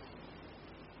doček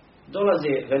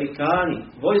dolaze velikani,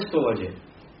 vojskovođe,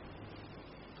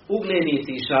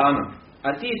 uglednici i Šama, a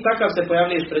ti takav se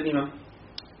pojavljuješ pred njima,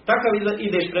 takav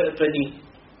ideš pred njih.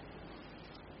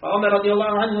 Pa Omer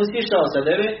radijallahu anhu stišao sa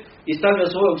deve i stavio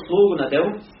svojeg slugu na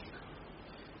devu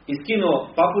i skinuo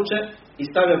papuče i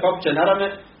stavio papuče na rame,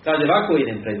 kaže, ovako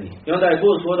idem pred njih. I onda je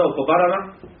gos hodao po barama,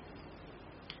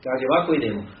 kaže, ovako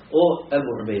idemo. O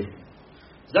Ebu Ubejde,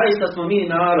 zaista smo mi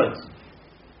narod.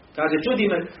 Kaže,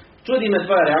 čudi me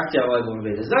tvoja reakcija, o Ebu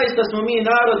Ubejde. Zaista smo mi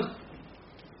narod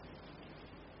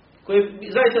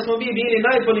zaista smo mi bili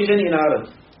najponiženiji narod.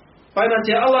 Pa nas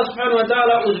je Allah subhanahu wa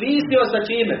ta'ala uzvisio sa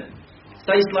čime?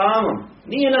 Sa islamom.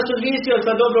 Nije nas uzvisio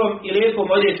sa dobrom i lijepom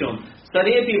odjećom, sa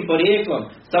lijepim porijeklom,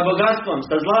 sa bogatstvom,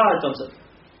 sa zlatom.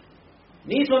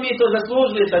 Nismo mi to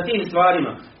zaslužili sa tim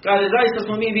stvarima. Kaže, zaista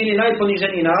smo mi bili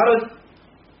najponiženiji narod,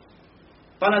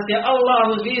 pa nas je Allah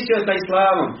uzvisio sa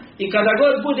islamom. I kada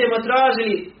god budemo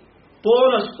tražili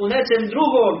ponos u nečem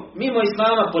drugom, mimo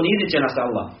islama, ponizit će nas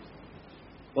Allah.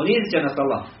 Ponizit će nas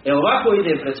Allah. Ovako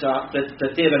idem pred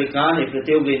te velikane, pred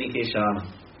te uglednike i Šama.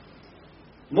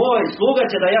 Moj sluga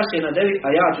će da jaše na devi, a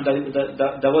ja ću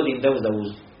da vodim devu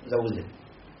za uzde.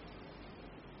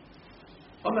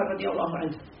 Omer radijallahu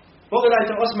anhu.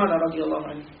 Pogledajte Osmana radijallahu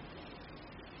anhu,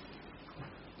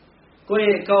 koji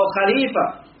je kao halifa,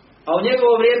 a u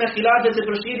njegovo vrijeme hilafet se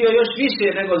proširio još više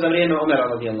nego za vrijeme Omera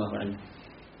radijallahu anhu.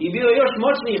 I bio je još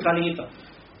moćniji halifa.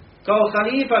 Kao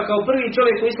halifa, kao prvi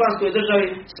čovjek u islamskoj državi,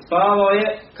 spavao je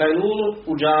kajlulu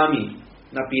u džamiji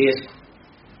na pijesku.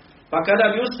 Pa kada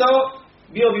bi ustao,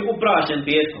 bio bi uprašen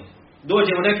pijeskom.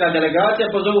 Dođe mu neka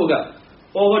delegacija, pozovu ga.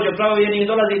 O vođo pravovjerni,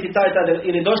 dolazi ti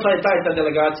ili došla je ta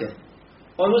delegacija.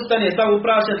 On ustane, stav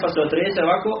uprašen, pa se otrese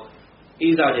ovako i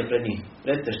izađe pred njih.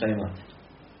 Recite šta imate.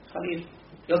 Halif,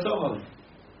 jel se omali?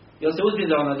 Jel se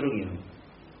uzbizao na drugim?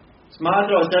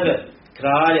 Smatrao sebe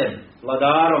kraljem,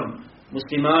 vladarom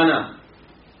muslimana,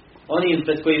 onim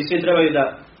pred kojim svi trebaju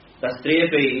da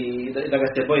strepe i da ga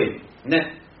se boje. Ne.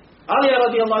 Ali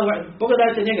radijallahu anhu,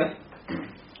 pogledajte njega.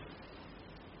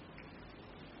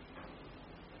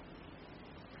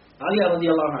 Ali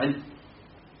radijallahu anhu,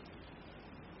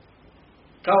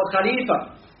 kao halifa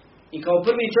i kao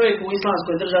prvi čovjek u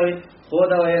islamskoj državi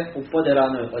hodao je u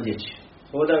poderanoj odjeći.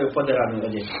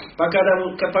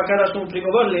 Pa kada su mu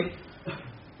prigovorili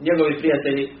njegovi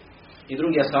prijatelji i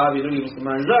drugi ashabi i drugi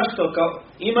muslimani, zašto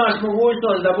imaš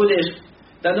mogućnost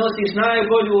da nosiš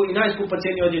najbolju i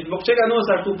najskupocjeniju odjeću, zbog čega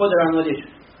nosaš tu poderanu odjeću?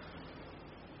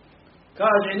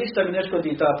 Kaže, ništa mi ne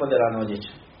škodi ta poderana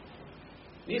odjeća.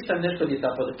 Ništa mi ne škodi ta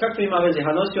poderana. Kakve ima veze?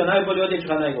 Ha nosio najbolju odjeću,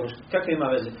 ha najgoru. Kakve ima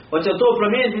veze? Hoće li to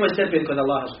promijeniti moj stepen kod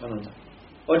Allaha subhanahu wa ta'ala?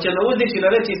 Hoće li uzdići na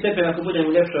veći stepen ako budem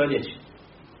u ljepšoj odjeći?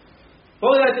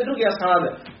 Pogledajte drugi ashabe.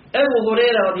 Ebu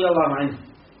Hurajra radijallahu anhu.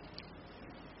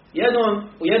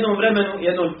 U jednom vremenu,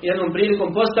 jednom prilikom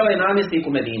postao je namjesnik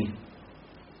u Medini.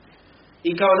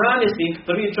 I kao namjesnik,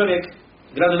 prvi čovjek,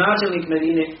 gradonačelnik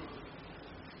Medine,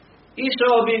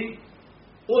 išao bi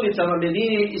ulicama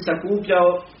Medine i sakupljao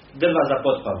drva za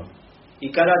potpalu. I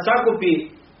kada sakupi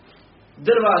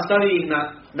drva, stavi ih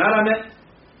na rame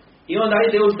i onda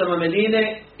ide ulicama Medine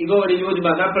i govori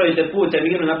ljudima, napravite put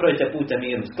emiru, napravite put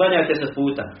emiru, sklanjajte se s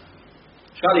puta,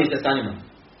 šali se sa njima.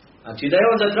 Znači da je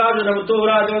on zatražio da mu to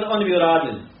uradi, oni bi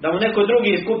uradili. Da mu neko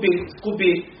drugi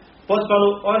skupi potpalu,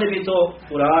 oni bi to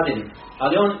uradili.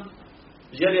 Ali on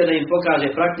želio da im pokaže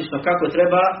praktično kako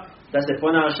treba da se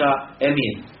ponaša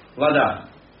emir, vladar,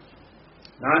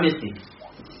 namjesnik.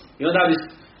 I onda bi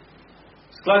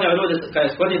sklanjao ljude, kada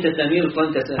sklonite se emiru,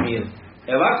 sklonite se emiru.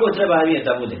 Ovako treba emir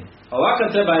da bude. Ovakav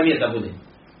treba emir da bude.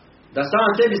 Da sam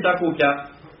sebi sakuplja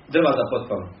drva za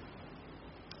potpalu.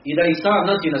 I da ih sam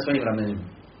nosi na svojim ramenima.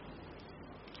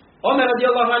 Omer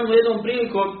radijallahu anhu jednom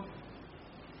prilikom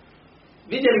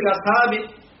vidjeli ga ashabi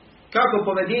kako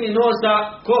po Medini nosa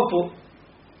kopu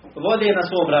vode na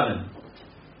svom ramenu.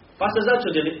 Pa se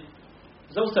začudili.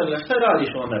 Zaustavili ga, šta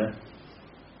radiš Omere?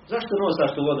 Zašto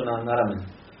nosaš tu vodu na ramenu?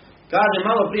 Kaže,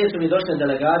 malo prije su mi došle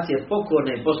delegacije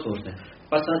pokorne i poslušne.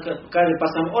 Pa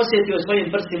sam osjetio svojim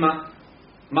prstima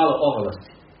malo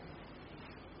oholosti.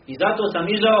 I zato sam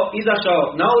izašao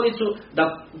na ulicu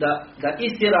da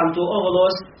istjeram tu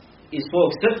oholost iz svog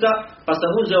srca, pa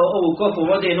sam uzeo ovu kopu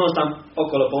vode i nosam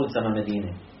okolo po ulicama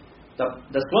Medine.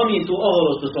 Da slomim tu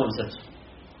oholost u svom srcu.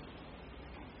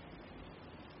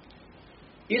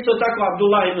 Isto tako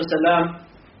Abdullah ibn Salam,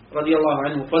 radijallahu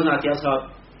anhu, poznati ashab,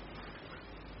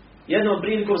 jednom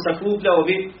prilikom sakupljao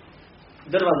bi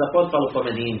drva za potpalu po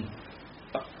Medini.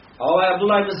 A ovaj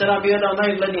Abdullah ibn Salam bio jedan od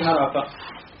najuglednijih Arapa.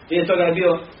 Prije toga je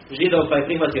bio Židov pa je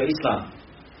prihvatio Islam.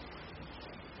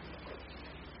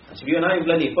 Znači bio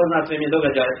najugledniji, poznat vam je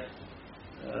događaj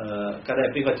kada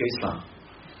je prihvatio Islam.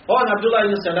 On, Abdullah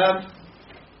ibn Salam,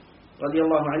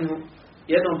 radijallahu anhu,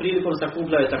 jednom prilikom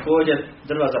sakupljao je također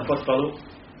drva za potpalu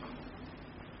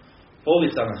po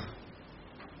ulicama.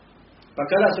 Pa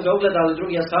kada su ga ugledali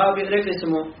drugi ashabi, rekli su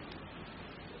mu,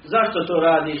 zašto to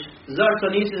radiš? Zašto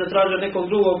nisi zatražio nekog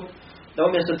drugog da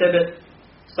umjesto tebe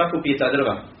sakupi ta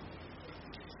drva?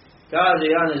 Kaže,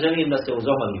 ja ne želim da se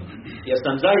uzoholim, jer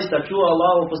sam zaista čuo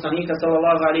Allahu poslanika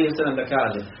sallallahu alejhi ve sellem da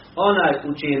kaže, onaj u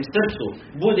čijem srcu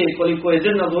bude koliko je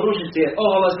zrno gorušice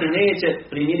oholosti, neće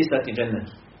primirisati džennet.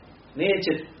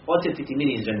 Neće osjetiti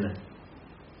miris džennet.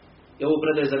 I ovu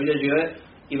predaju zabilježio je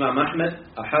Imam Ahmed,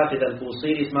 a Hafid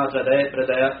al-Busiri smatra da je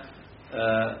predaja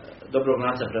dobrog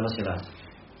lanca prenosilaca.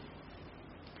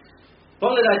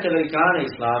 Pogledajte velikane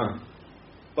Islama.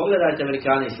 Pogledajte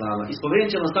velikane Islama. I spomenut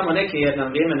ćemo samo neke jer nam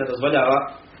vrijeme ne dozvoljava.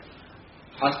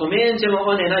 A spomenut ćemo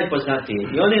one najpoznatije.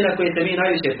 I one na koje se mi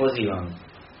najviše pozivamo.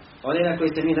 One na koje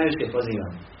se mi najviše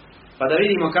pozivamo. Pa da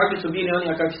vidimo kakvi su bili oni,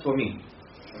 a kakvi smo mi.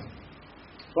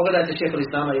 Pogledajte šejhul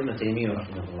Islama ibn Tejmiju,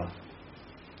 rahimahullah,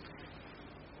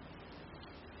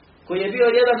 koji je bio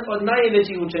jedan od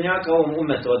najvećih učenjaka u ovom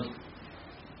umetu od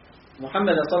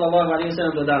Muhammeda sallallahu alejhi ve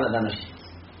sellem do dana današnjeg.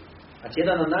 Znači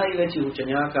jedan od najvećih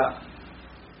učenjaka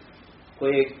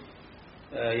koji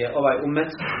je ovaj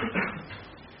umet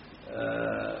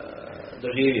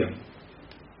doživio.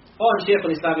 On,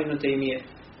 šejhul Islam ibn Tejmije,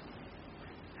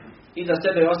 iza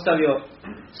sebe ostavio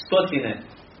stotine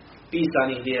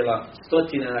pisanih dijela,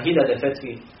 stotine na hiljade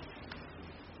fetvi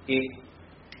i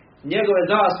njegove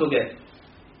zasluge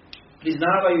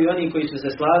priznavaju i oni koji su se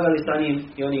slagali sa njim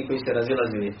i oni koji se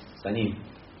razilazili sa njim.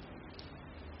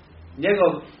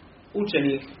 Njegov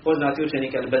učenik, poznati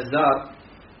učenik Al-Bezzar,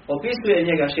 opisuje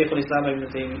njega šejhul Islama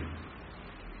ibn Tejmije.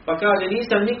 Pa kaže,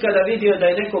 nisam nikada vidio da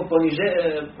je neko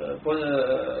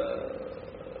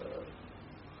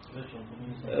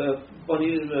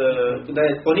da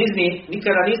je ponizniji,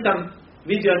 nikada nisam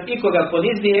vidio ikoga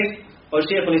poniznijeg od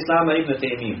šejhul Islama ibn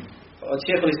Tejmije. Od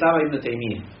šejhul Islama ibn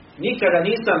Tejmije. Nikada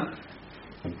nisam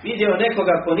vidio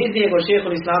nekoga poniznijeg od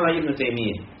šejhul Islama ibn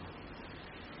Tejmije.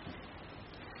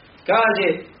 Kaže,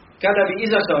 kada bi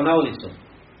izašao na ulicu,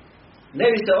 ne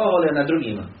bi se oholio nad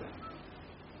drugima.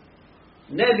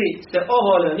 Ne bi se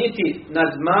oholio niti nad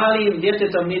malim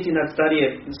djetetom, niti nad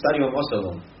starijom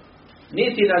osobom.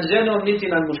 Niti nad ženom, niti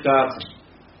nad muškarcem.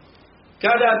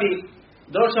 Kada bi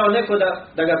došao neko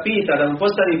da ga pita, da mu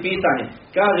postavi pitanje,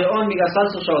 kaže, on bi ga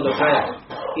saslušao do kraja.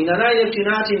 i na najljepši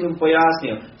način mu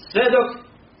pojasnio, sve dok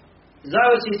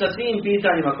završi sa svim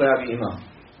pitanjima koja bi imao.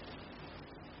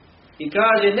 I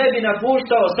kaže, ne bi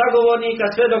napuštao sagovornika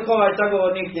sve dok ovaj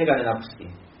sagovornik njega ne napusti.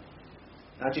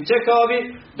 Znači čekao bi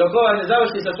dok ovaj ne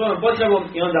završi sa svojom potrebom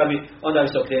i onda bi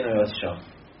se okrenuo i otišao.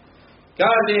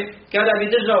 Kaže, kada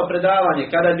bi držao predavanje,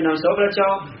 kada bi nam se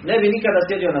obraćao, ne bi nikada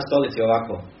sjedio na stolici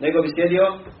ovako, nego bi sjedio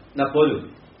na polju.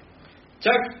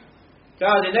 Čak,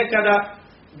 kaže, nekada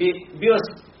bi bio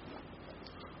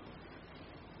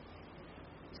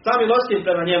samilostiv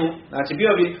prema njemu, znači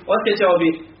osjećao bi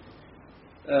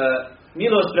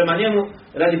milost prema njemu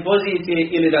radi pozicije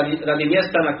ili radi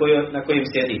mjesta na kojem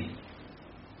sjedi.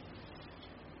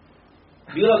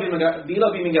 Bilo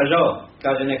bi mi ga žao,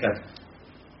 kaže nekad.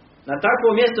 Na takvo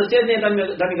mjesto sjedne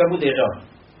da mi ga bude žao.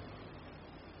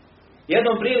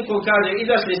 Jednom prilikom, kaže,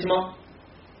 izašli smo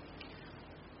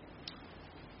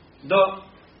do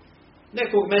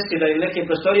nekog mjesida ili neke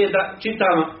prostorije da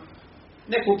čitamo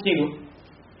neku knjigu.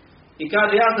 I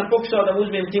kaže, ja sam pokušao da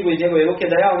uzmem knjigu iz njegove ruke,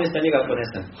 da ja umjesto njega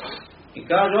ponesem. I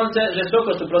kaže, on se žestoko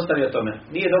suprotstavio tome.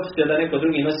 Nije dopustio da neko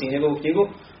drugi nosi njegovu knjigu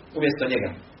umjesto njega.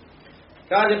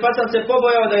 Kaže, pa sam se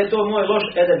pobojao da je to moj loš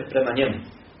edeb prema njemu.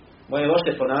 Moje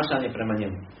loše ponašanje prema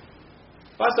njemu.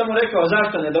 Pa sam mu rekao,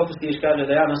 zašto ne dopustiš, kaže,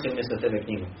 da ja nosim umjesto tebe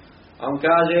knjigu. A on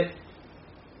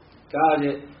kaže,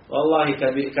 Wallahi,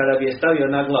 kada bi je stavio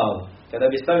na glavu, kada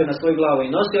bi stavio na svoju glavu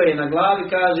i nosio je na glavi,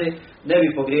 kaže, ne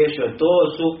bi pogriješio. To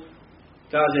su,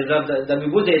 kaže, da mi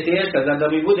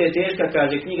bude teška,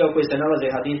 kaže, knjiga u kojoj se nalaze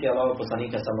hadisi Allahovog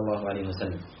poslanika sallallahu alejhi ve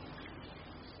sellem.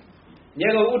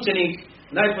 Njegov učenik,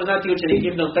 najpoznatiji učenik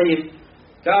Ibn Qayyim,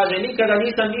 kaže, nikada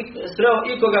nisam sreo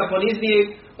ikoga poniznijeg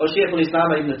od šejhul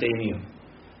Islama Ibn Taymiju.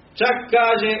 Čak,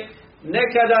 kaže,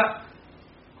 nekada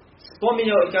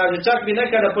spominjao, kaže, čak bi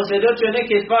nekada posvjedočio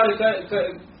neke stvari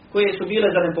koje su bile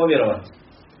za ne povjerovati.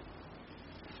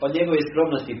 Od njegove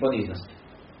skromnosti i poniznosti.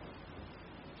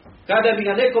 Kada bi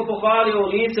ga neko pohvalio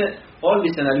u lice, on bi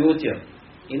se naljutio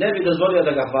i ne bi dozvolio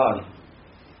da ga hvali.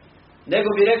 Nego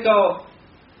bi rekao,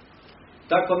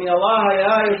 tako mi Allaha,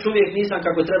 ja još uvijek nisam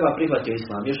kako treba prihvatio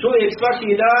islam. Još uvijek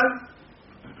svaki dan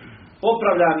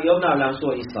popravljam i obnavljam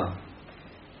svoj islam.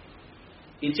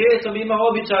 I često bi imao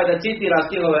običaj da citira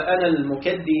stihove Enel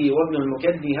mukeddi, obnul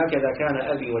mukeddi, hakeda kana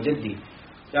abi wa jaddi.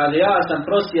 Kaže, ja sam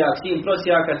prosijak, sin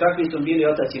prosijaka, takvi su bili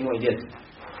otac i moj djed.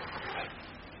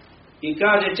 I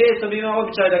kaže, često bi imao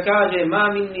običaj da kaže, ma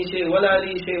minni šej, wala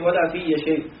li šej, wala fije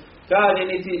šej. Kaže,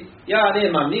 niti ja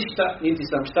nemam ništa, niti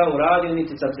sam šta uradio,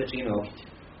 niti sam se čime okitio.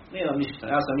 Nemam ništa,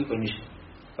 ja sam nikoj ništa,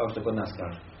 kao što kod nas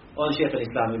kaže. On šejhul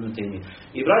Islam Ibn Taymija.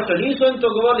 I braćo, nisu oni to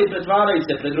govorili pretvarajući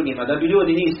se pred drugima, da bi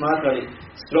ljudi njih smatrali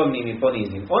skromnim i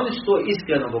poniznim. Oni su to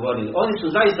iskreno govorili. Oni su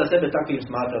zaista sebe takvim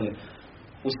smatrali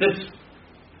u srcu.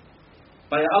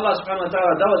 Pa je Allah subhanahu wa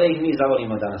ta'ala dao da ih mi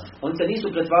zavolimo danas. Oni se nisu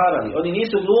pretvarali, oni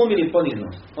nisu glumili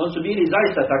poniznost. Oni su bili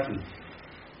zaista takvi.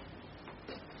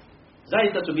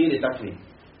 Zaista su bili takvi.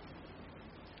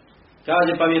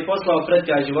 Kaže, pa mi je poslao pred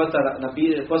kraj života,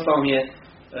 poslao mi je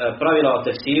pravila o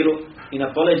tefsiru i na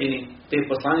poleđini te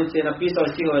poslanice je napisao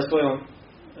stihove svojom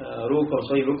rukom,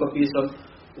 svojim rukopisom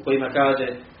u kojima kaže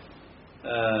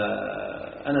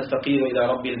Ana faqiru ila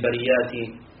rabbil barijati,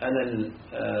 ana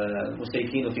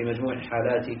mustajkinu fi međmu'i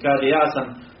halati. Kaže, ja sam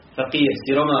faqir,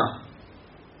 siroma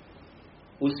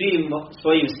u svim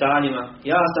svojim stanjima.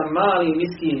 Ja sam mali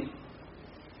miskin.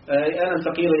 Ana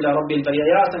faqiru ila rabbil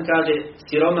barijati. Ja sam, kaže,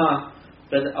 siroma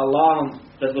pred Allahom,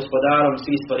 pred gospodarom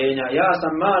svih stvorenja. Ja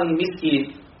sam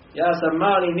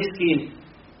mali miskin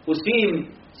u svim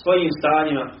svojim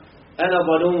stanjima. Ana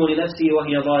zalumu li nafsi wa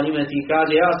hiya zalimati.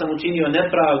 Kaže, ja sam učinio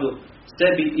nepravdu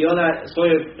sebi i ona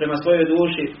prema svojoj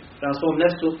duši, prema svom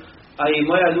nefsu, a i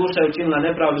moja duša je učinila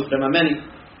nepravdu prema meni.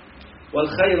 Wal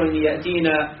khayru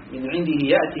yatina min indihi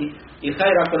yati. I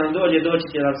khair ako nam doći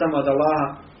će nam samo od Allaha.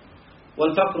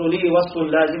 Wal faqru li wasfun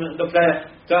lazim. Do kraja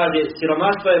kaže,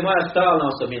 siromaštvo je moja stalna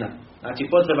osobina. Znači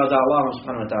potreba za Allahom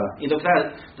subhanahu wa ta'ala. I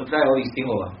do kraja ovih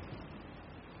stihova.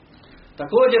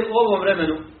 Također u ovom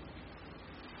vremenu,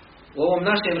 u ovom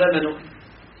našem vremenu,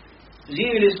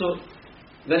 živjeli su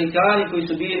velikani koji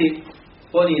su bili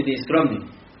ponizni i skromni.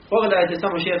 Pogledajte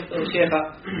samo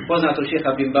poznatog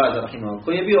šeha Bin Baza,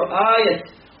 koji je bio ajet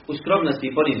u skromnosti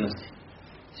i poniznosti.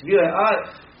 Bio je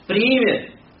primjer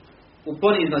u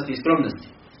poniznosti i skromnosti.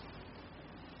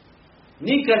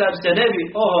 Nikada se ne bi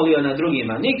oholio na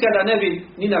drugima, nikada ne bi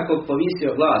ni na kog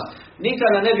povisio glas,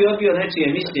 nikada ne bi odbio nečije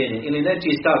mišljenje ili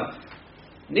nečiji stav,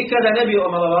 nikada ne bi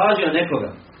omalovažio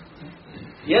nekoga.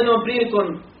 Jednom prilikom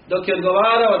dok je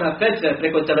odgovarao na fetve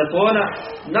preko telefona,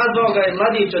 nazvao ga je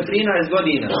mladić od 13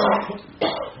 godina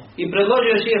i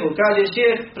predložio šehu, kaže,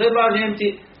 šeh, predlažem ti,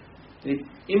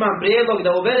 imam prijedlog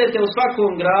da uvedete u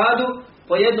svakom gradu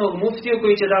po jednog muftiju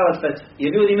koji će davati fetve. Jer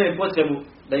ljudi imaju potrebu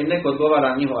da im neko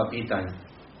odgovara njihova pitanja.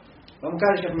 Pa mu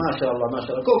kaže šejh, maša Allah,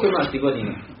 koliko imaš ti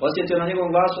godina? Osjetio na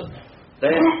njegovom glasu da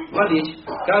je mladić,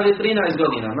 kaže 13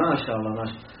 godina, maša Allah.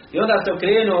 I onda se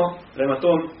okrenuo prema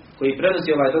tom koji prenosi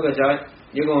ovaj događaj,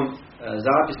 njegovom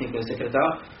zapisniku ili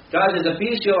sekretaru, kaže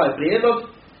zapiši ovaj prijedlog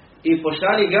i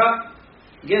pošalji ga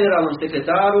generalnom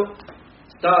sekretaru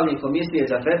stalne komisije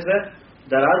za fetve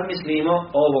da razmislimo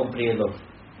o ovom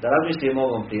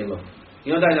prijedlogu. I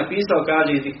onda je napisao,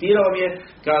 kaže, izdiktirao mi je,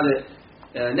 kaže,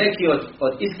 neki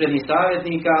od iskrenih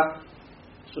savjetnika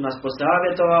su nas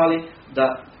posavjetovali da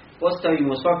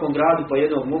postavimo u svakom gradu po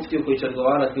jednog muftiju koji će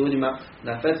odgovarati ljudima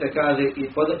na fetve, kaže, i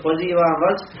pozivam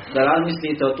vas da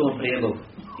razmislite o tom prijedlogu.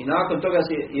 I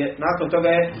nakon toga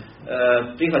je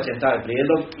prihvaćen taj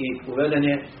prijedlog i uveden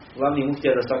je glavni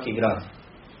muftija za svaki grad.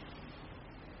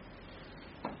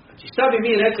 Znači, šta bi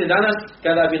mi rekli danas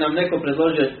kada bi nam neko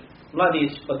predložio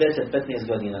mladić od 10-15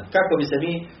 godina? Kako bi se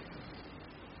mi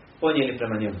ponijeli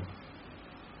prema njemu?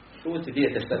 Šuti,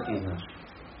 dijete, šta ti znaš?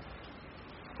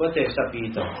 Ko te je šta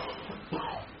pitao?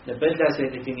 Ne petljaj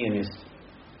se, ti nije mjesto.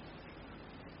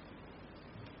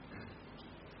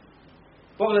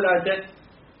 Pogledajte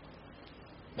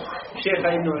šeha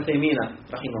Ibn Uthejmina,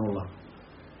 rahimahullah,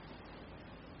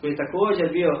 koji je također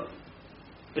bio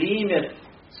primjer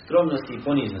skromnosti i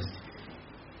poniznosti.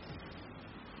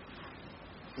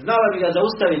 Znala bi ga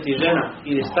zaustaviti žena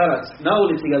ili starac, na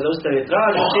ulici ga zaustavi,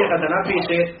 traži šeha da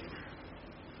napiše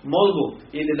molbu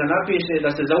ili da napiše da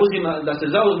se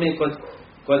zauzme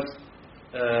kod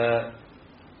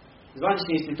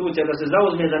zvaničnih institucija, da se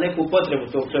zauzme za neku potrebu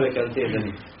tog čovjeka ili te žene.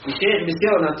 I šeh bi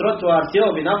sjeo na trotuar, sjeo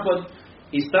bi napod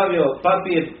i stavio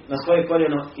papir na svoje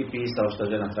koljeno i pisao što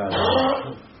žena traži.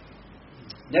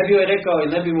 Ne bi joj rekao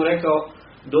i ne bi mu rekao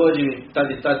dođi,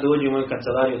 tad dođi u moju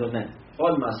kancelariju, do ne.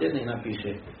 Odmah sjedne i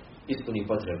napiše, ispuni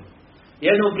potrebu.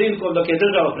 Jednom prilikom dok je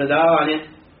držao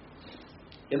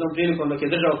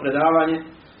predavanje,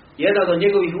 jedan od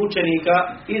njegovih učenika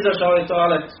izašao je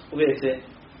toalet u WC.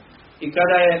 I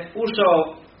kada je ušao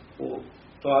u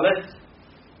toalet,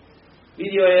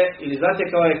 vidio je ili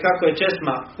zatekao je kako je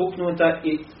česma puknuta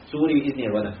i curi iz nje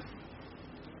voda.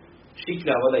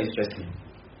 Šiklja voda iz česme.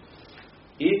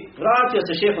 I vratio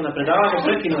se šefu na predavanje,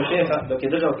 prekinuo šefa dok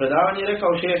je držao predavanje i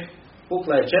rekao šef,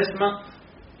 pukla je česma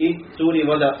i curi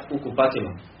voda u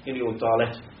kupatilu ili u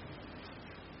toaletu.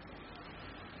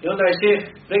 I onda je šef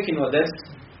prekinuo ders,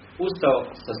 ustao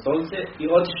sa stolice i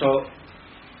otišao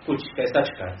kući, kaj je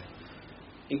sačekati.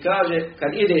 I kaže,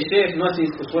 kad ide šef, nosi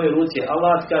u svojoj ruci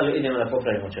Allah, kaže, idemo da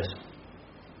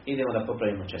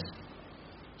popravimo česmu.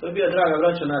 To je bio, draga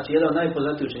braćo, znači, jedan od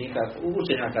najpoznatijih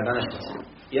učenjaka današnjice.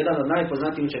 Jedan od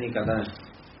najpoznatijih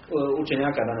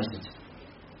učenjaka današnjice.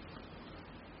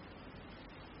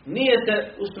 Nije se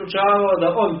ustručavao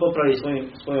da on popravi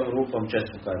svojom rukom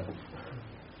česmu koja je pukla.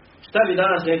 Šta bi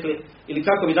danas rekli, ili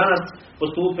kako bi danas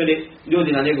postupili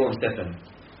ljudi na njegovom stepenu?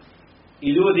 I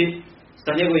ljudi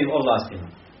sa njegovim ovlastima.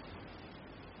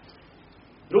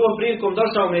 Drugom prilikom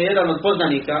došao mi je jedan od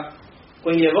poznanika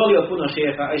koji je volio puno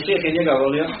šeha, a i šeh je njega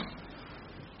volio,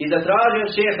 i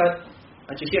zatražio šeha,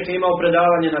 znači šeh je imao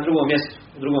predavanje na drugom mjestu,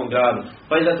 u drugom gradu,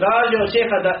 pa je zatražio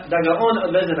šeha da ga on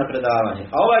odveze na predavanje.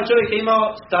 A ovaj čovjek je imao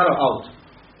staro auto.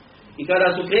 I kada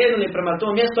su krenuli prema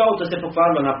tom mjestu, auto se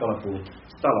pokvarilo na pola puta.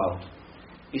 Stalo auto.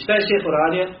 I šta je šef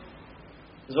uradio?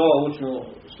 Zvao učnu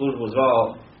službu, zvao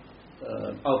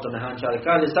automehančare,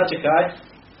 kaže sačekaj,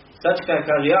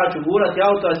 kaže ja ću gurati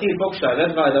auto, a ti pokušaj,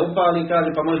 vedvaj da upali, kaže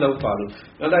pa možda upali.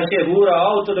 I onda je šef gurao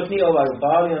auto dok nije ovaj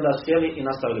upali, onda sjeli i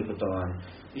nastavili putovanje.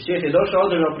 I šef je došao,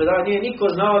 održao predavanje, nije niko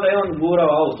znao da je on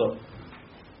gurao auto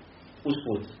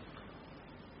usput.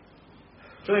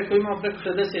 Čovjek koji imao preko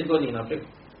 60 godina,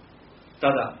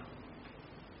 tada.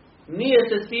 Nije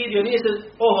se stidio, nije se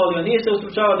oholio, nije se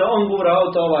ustručavao da on gura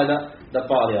auto da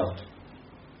pali auto.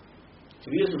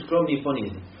 Bili su skromni i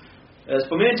ponizni.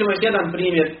 Spomenut ćemo još jedan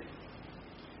primjer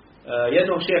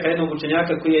jednog šeha, jednog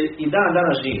učenjaka koji je i dan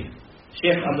danas živ.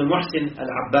 Šeh Abdul Muhsin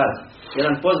al-Abbad,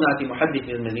 jedan poznati muhaddis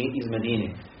iz Medine,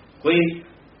 koji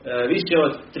više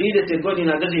od 30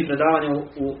 godina drži predavanje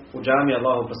u džamiji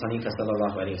Allahu poslanika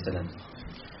sallallahu alejhi ve sellem.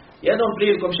 Jednom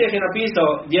prilikom šeh je napisao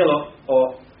djelo o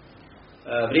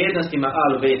vrijednostima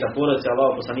Alu Bejta, porodice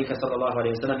Allahu poslanika sallallahu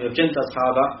alejhi ve sellem i općenito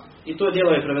ashaba, i to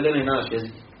djelo je prevedeno i na naš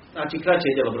jezik. Znači kraće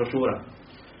je djelo, brošura.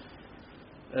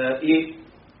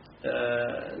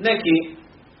 Neki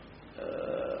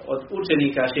od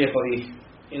učenika šehovih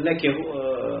ili neke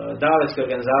davetske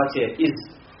organizacije iz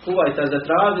Kuvajta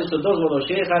zatražili su dozvolu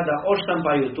šeha da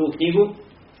oštampaju tu knjigu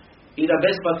i da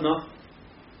besplatno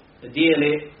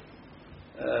dijele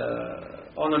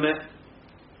onome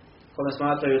kome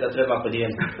smatraju da treba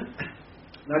podijeliti.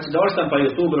 Znači da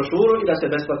odštampaju tu brošuru i da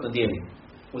se besplatno dijeli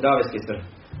u davetske svrhe.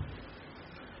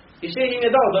 I šejh im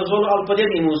je dao dozvolu, ali pod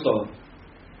jednim uslovom.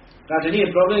 Kaže,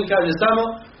 nije problem, kaže samo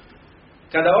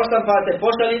kada odštampate,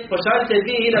 pošaljite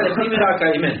 2000 primjeraka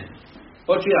i meni.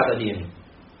 Hoću ja da dijelim.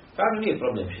 Kaže, nije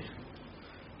problem.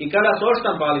 I kada su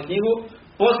odštampali knjigu,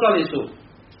 poslali su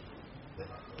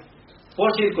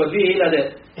pošiljku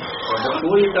 2000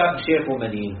 brošurica šehu u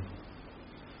Medinu.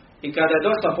 I kada je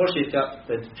došla pošiljka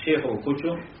pred šehovu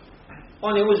kuću,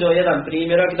 on je uzeo jedan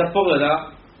primjerak da pogleda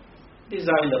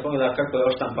dizajn, da pogleda kako je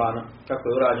odštampano, kako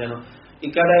je urađeno. I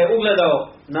kada je ugledao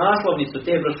naslovnicu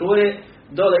te brošure,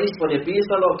 dole ispod je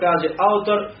pisalo, kaže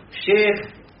autor šejh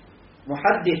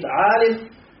Muhaddis Alim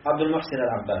Abdul Muhsin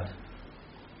al-Abbad.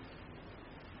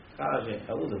 Kaže,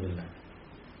 auzu billah.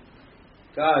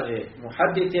 Kaže,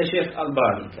 Muhaddis je šejh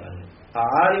Albani, kaže. A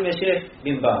Alim je šejh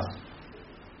Bin Baz.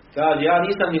 Kaže, ja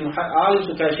nisam ni Alim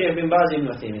su kaže šejh Bin Baz ibn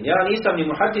Uthaymeen. Ja nisam ni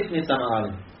Muhaddis, ni sam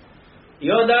Alim.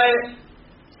 I onda je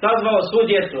sazvao svu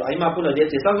djecu, a ima puno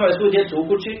djece, sazvao je svu djecu u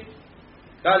kući.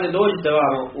 Kaže, dođite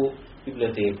vamo u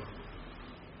biblioteku.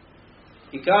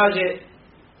 I kaže,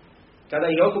 kada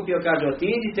ih okupio, kaže,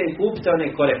 otiđite i kupite one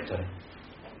korektore.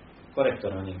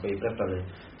 Korektore oni koji prepravljaju.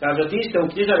 Kaže, otiđite u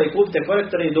knjižare i kupite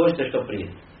korektore i dođite što prije.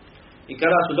 I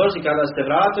kada su došli, kada ste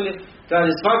vratili,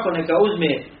 kaže, svako neka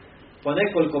uzme po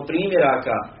nekoliko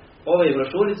primjeraka ove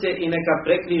brošurice i neka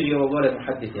prekriži ovo gore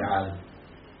Muhaddis Alim.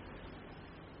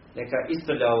 Neka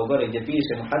isprlja ovo gore gdje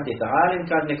piše Muhaddis Alim,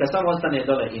 kaže, neka samo ostane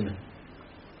dole ime.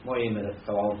 Moje ime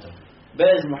kao autor.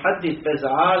 Bez Muhaddis, bez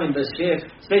Alim, bez šejh,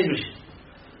 sve izbriši.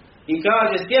 I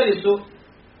kaže, sjeli su,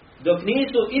 dok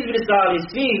nisu izbrisali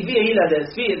svih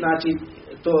 2000, svi, znači,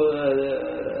 to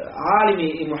Alimi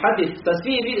i Muhaddis, sa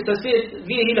svi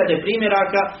 2000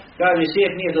 primjeraka, kaže,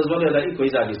 šejh nije dozvolio da iko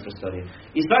izađe iz prostorije.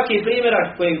 I svaki primjerak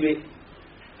kojeg bi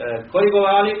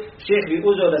korigovali, šejh bi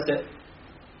uzeo da se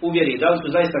uvjeri, da li su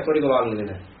zaista korigovali ili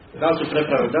ne. Da li su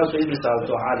prepravili, da li su izbrisali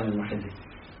to Alim i Muhaddis.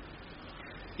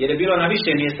 Jer je bilo na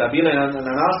više mjesta, bilo je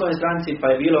na naslovnoj stranici, pa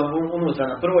je bilo unutra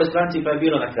na prvoj stranici, pa je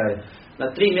bilo na kraju. Na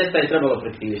 3 mjesta je trebalo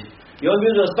prekrižiti. I on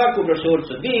bi uzeo svaku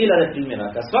brošurcu, 2000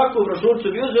 primjeraka, svaku brošurcu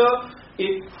bi uzeo i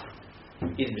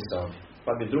izbrisao bi.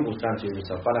 Pa bi drugu stranicu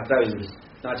izbrisao, pa na kraju izbrisao.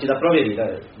 Znači da provjeri,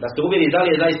 da se uvjeri da li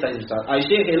je zaista izbrisao. A i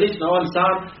šejh je lično on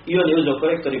sam i on je uzeo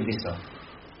korektor i brisao.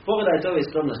 Pogledajte ove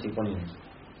skromnosti i ponivnosti.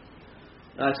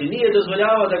 Znači nije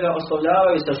dozvoljavao da ga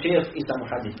oslovljavaju sa šejh i sa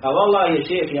muhaddis. A vallahi je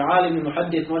šejh i alim i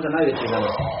muhaddis možda najveći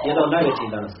danas. Jedan od najvećih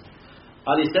danas.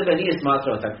 Ali sebe nije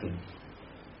smatrao takvim.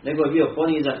 Nego je bio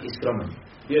ponizan i skroman.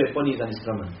 Bio je ponizan i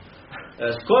skroman.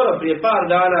 Skoro prije par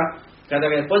dana, kada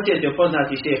ga je posjetio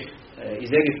poznati šejh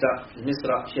iz Egipta, iz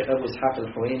Misra, šejh Abu Ishaq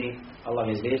al-Huwaini, Allah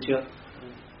ga izliječio,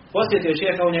 posjetio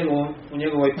šejha u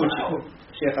njegovoj kući.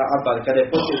 Šeha Abbad, kada je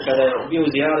bio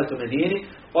u zijaretu u Medini,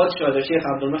 otišao do šeha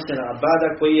Abdul Muhsin al-Abbada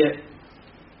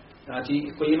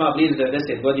koji ima blizu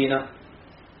 90 godina.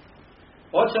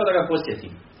 Otišao da ga posjeti.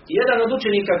 I jedan od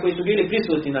učenika koji su bili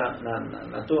prisutni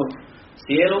na tom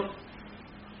sjelu,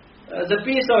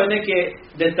 zapisao je neke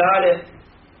detalje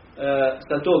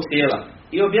sa tog sjela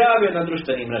i objavio na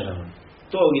društvenim mrežama.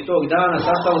 Tog i tog dana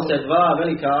sastalo se 2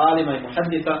 velika alima i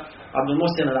muhaddisa, Abdul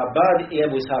Muhsin al-Abbad i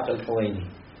Abu Ishaq al-Huwaini.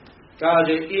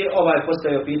 Kaže, i ovaj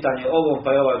postavio pitanje ovom, pa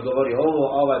je ovaj govorio ovo,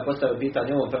 a ovaj postavio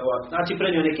pitanje ovom, pa je ovaj, znači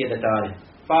prenio neke detalje.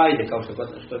 Pa ide, kao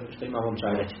što ima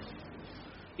momčaj reći.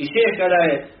 I šejh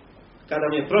kada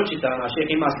mu je pročitan, a šejh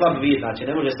ima slab vid, znači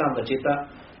ne može sam da čita,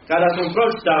 kada su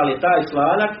pročitali taj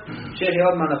članak, šejh je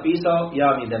odmah napisao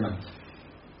javni demant,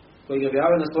 koji je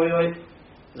objavio na svojoj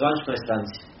zvaničnoj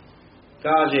stranici.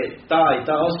 Kaže,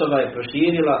 ta osoba je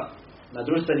proširila na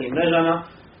društvenim mrežama,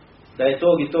 da je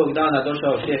tog i tog dana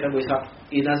došao šejh Abu Ishaq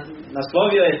i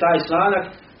naslovio je taj članak,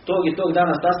 tog i tog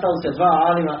dana sastali se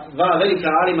 2 velika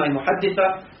alima i muhaddisa,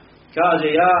 kaže,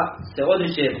 ja se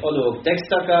odričem od ovog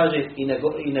teksta, kaže,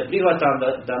 i ne prihvatam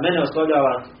da mene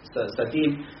oslovljava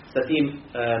sa tim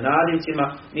nadimcima,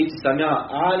 niti sam ja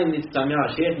alim, niti sam ja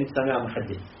šejh, niti sam ja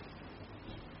muhaddis.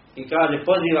 I kaže,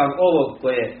 pozivam ovog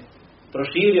koji je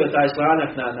proširio taj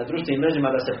članak na društvenim mrežama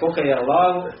da se pokaje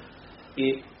Allahu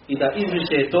i da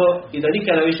izbriše to i da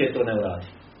nikada više to ne uradi.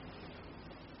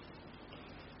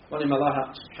 Molim Allaha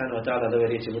subhanahu wa ta'ala da ove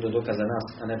riječi budu dokaz za nas,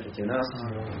 a ne protiv nas.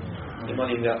 I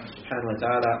molim ga subhanahu wa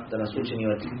ta'ala da nas učini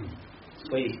od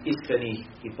svojih iskrenih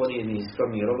i poniznih i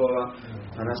skromnih robova.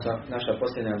 A naša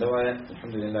posljednja dova je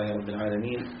alhamdulillahi rabbil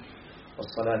alamin.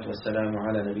 Wassalatu wassalamu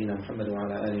ala nabina Muhammedu wa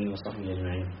ala alihi wa sahbihi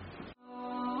ajma'in.